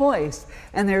have a choice,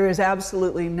 and there is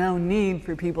absolutely no need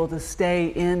for people to stay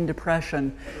in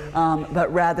depression,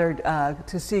 but rather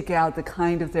to seek out the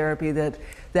kind of therapy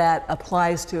that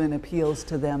applies to and appeals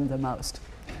to them the most.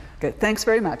 Good, thanks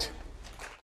very much.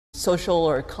 Social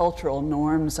or cultural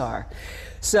norms are.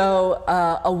 So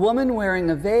a woman wearing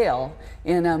a veil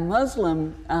in a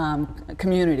Muslim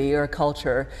community or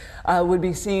culture would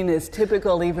be seen as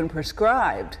typical, even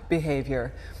prescribed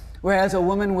behavior, whereas a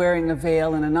woman wearing a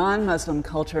veil in a non-Muslim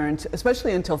culture, and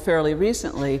especially until fairly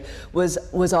recently,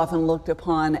 was often looked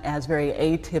upon as very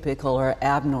atypical or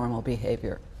abnormal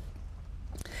behavior.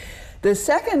 The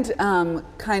second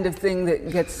kind of thing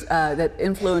that that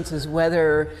influences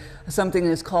whether something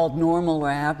is called normal or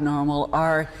abnormal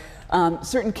are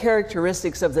certain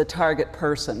characteristics of the target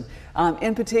person.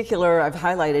 In particular, I've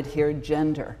highlighted here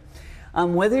gender.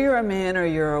 Whether you're a man or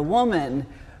you're a woman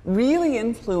really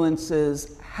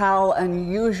influences how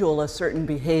unusual a certain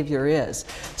behavior is.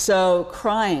 So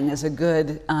crying is a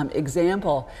good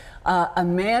example. A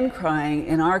man crying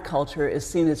in our culture is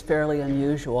seen as fairly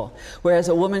unusual, whereas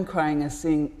a woman crying is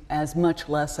seen as much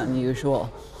less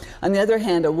unusual. On the other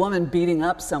hand, a woman beating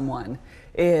up someone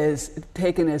is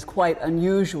taken as quite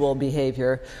unusual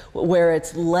behavior, where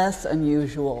it's less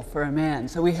unusual for a man.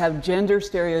 So we have gender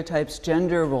stereotypes,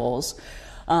 gender roles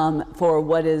for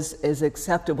what is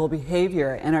acceptable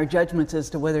behavior, and our judgments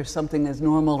as to whether something is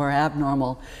normal or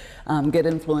abnormal get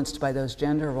influenced by those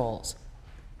gender roles.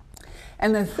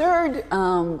 And the third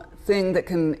thing that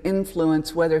can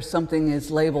influence whether something is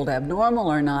labeled abnormal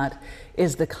or not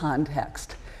is the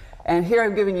context. And here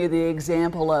I've given you the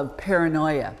example of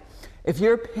paranoia. If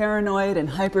you're paranoid and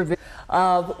hypervigilant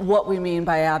of what we mean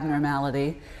by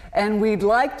abnormality, and we'd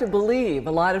like to believe,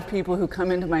 a lot of people who come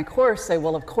into my course say,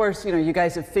 well, of course, you know, you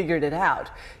guys have figured it out.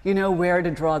 You know where to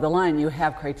draw the line. You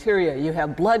have criteria. You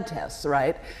have blood tests,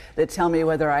 right, that tell me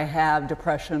whether I have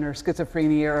depression or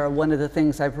schizophrenia or one of the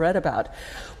things I've read about.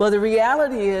 Well, the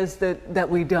reality is that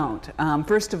we don't.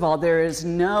 First of all, there is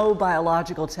no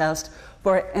biological test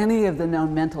for any of the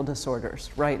known mental disorders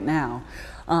right now.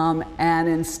 And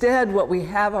instead, what we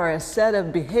have are a set of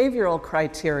behavioral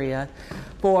criteria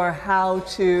for how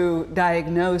to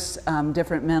diagnose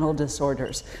different mental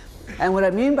disorders. And what I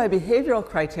mean by behavioral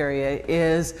criteria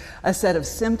is a set of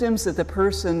symptoms that the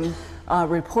person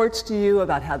reports to you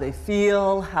about how they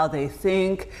feel, how they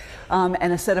think,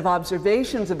 and a set of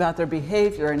observations about their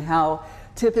behavior and how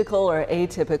typical or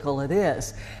atypical it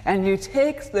is. And you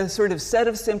take the sort of set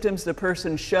of symptoms the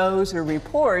person shows or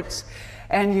reports,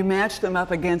 and you match them up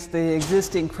against the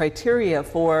existing criteria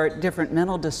for different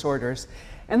mental disorders.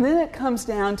 And then it comes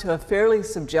down to a fairly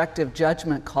subjective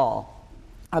judgment call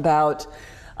about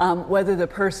whether the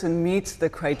person meets the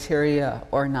criteria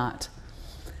or not.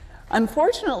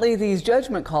 Unfortunately, these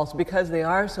judgment calls, because they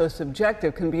are so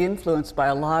subjective, can be influenced by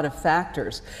a lot of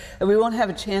factors. And we won't have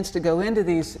a chance to go into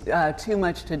these too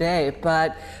much today,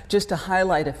 but just to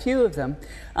highlight a few of them.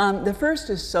 The first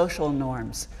is social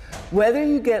norms. Whether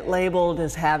you get labeled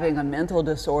as having a mental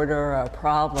disorder or a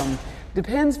problem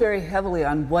depends very heavily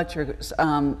on what you're... Dr.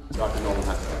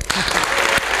 Nolen-Hoeksema.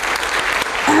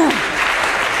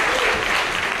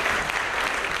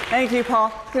 Thank you,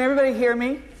 Paul. Can everybody hear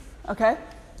me? Okay?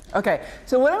 Okay,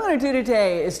 so what I'm going to do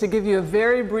today is to give you a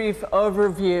very brief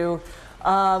overview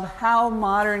of how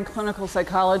modern clinical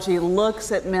psychology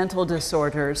looks at mental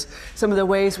disorders, some of the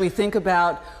ways we think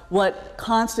about what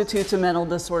constitutes a mental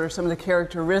disorder, some of the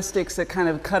characteristics that kind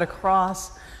of cut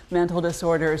across mental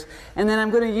disorders. And then I'm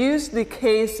going to use the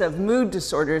case of mood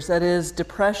disorders, that is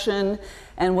depression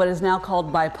and what is now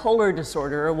called bipolar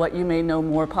disorder, or what you may know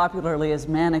more popularly as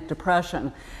manic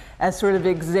depression, as sort of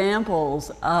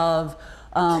examples of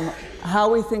how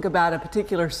we think about a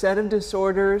particular set of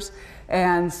disorders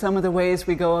and some of the ways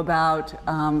we go about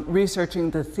researching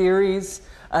the theories,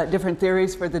 different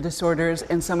theories for the disorders,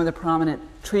 and some of the prominent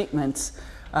treatments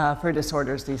for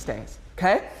disorders these days.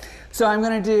 Okay? So I'm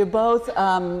going to do both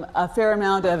a fair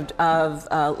amount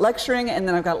of lecturing, and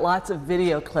then I've got lots of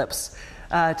video clips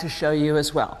to show you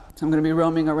as well. So I'm going to be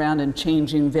roaming around and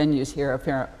changing venues here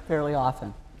fairly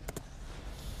often.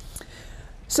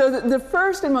 So the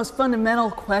first and most fundamental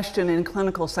question in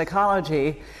clinical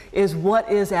psychology is,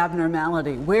 what is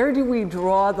abnormality? Where do we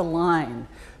draw the line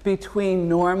between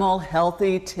normal,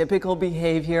 healthy, typical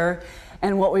behavior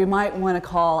and what we might want to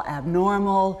call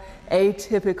abnormal,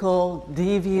 atypical,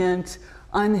 deviant,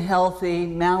 unhealthy,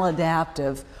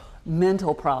 maladaptive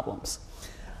mental problems?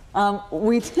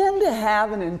 We tend to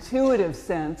have an intuitive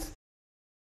sense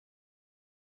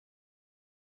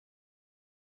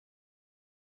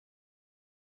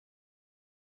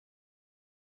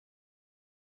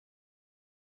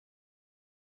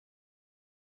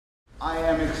I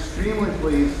am extremely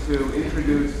pleased to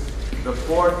introduce the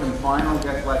fourth and final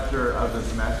guest lecturer of the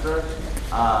semester,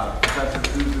 Professor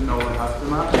Susan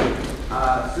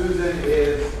Nolen-Hoeksema. Susan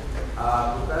is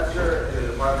professor in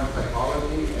the Department of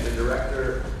Psychology and a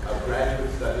director of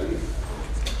graduate studies.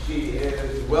 She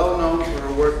is well known for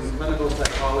her work in clinical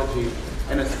psychology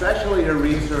and especially her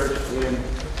research in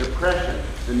depression,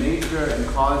 the nature and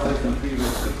causes and treatment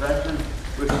of depression,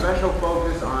 with special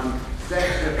focus on sex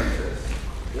differences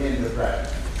in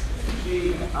depression.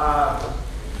 She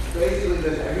basically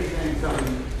does everything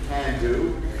someone can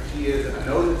do. She is a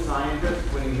noted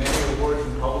scientist, winning many awards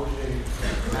and publishing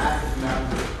massive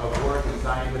amounts of work in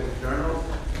scientific journals.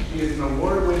 She is an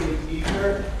award-winning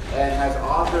teacher and has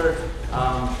authored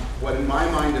what in my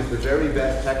mind is the very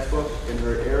best textbook in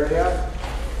her area.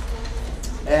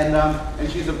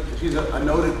 And she's a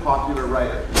noted popular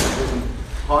writer. She's written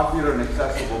popular and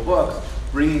accessible books,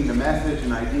 bringing the message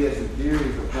and ideas and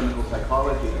theories of clinical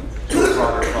psychology to the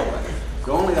broader public.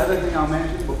 The only other thing I'll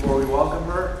mention before we welcome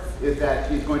her is that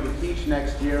she's going to teach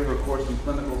next year her course in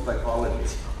clinical psychology,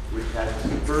 which has a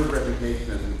superb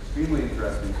reputation as an extremely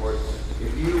interesting course.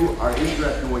 If you are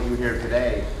interested in what you hear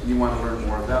today and you want to learn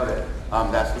more about it,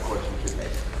 that's the course you should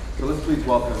take. So let's please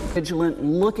welcome. Vigilant,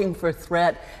 looking for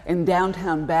threat in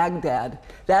downtown Baghdad,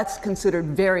 that's considered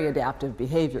very adaptive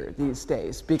behavior these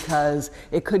days because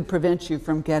it could prevent you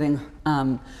from getting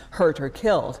hurt or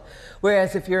killed.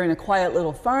 Whereas if you're in a quiet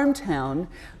little farm town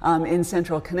in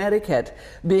central Connecticut,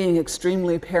 being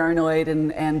extremely paranoid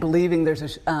and believing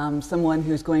there's someone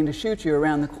who's going to shoot you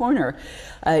around the corner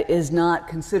is not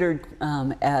considered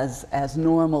as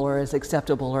normal or as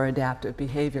acceptable or adaptive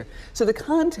behavior. So the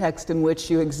context in which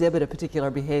you exhibit a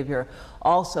particular behavior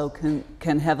also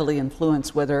can heavily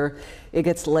influence whether it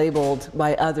gets labeled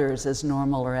by others as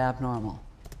normal or abnormal.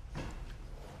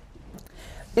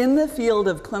 In the field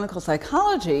of clinical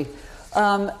psychology,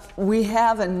 we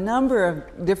have a number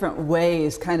of different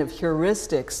ways, kind of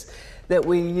heuristics, that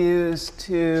we use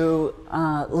to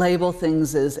label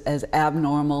things as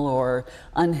abnormal or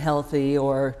unhealthy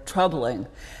or troubling.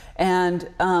 And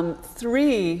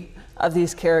three of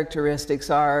these characteristics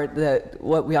are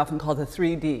what we often call the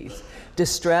 3 Ds: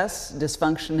 distress,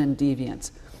 dysfunction, and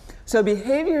deviance. So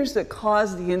behaviors that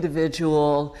cause the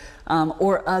individual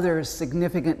or others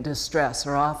significant distress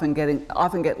are often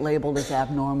get labeled as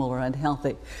abnormal or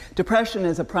unhealthy. Depression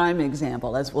is a prime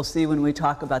example, as we'll see when we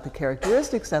talk about the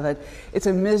characteristics of it. It's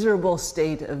a miserable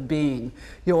state of being.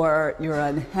 You're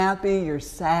unhappy, you're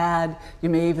sad, you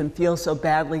may even feel so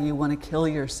badly you want to kill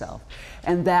yourself.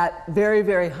 And that very,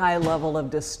 very high level of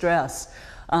distress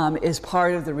is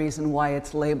part of the reason why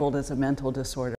it's labeled as a mental disorder.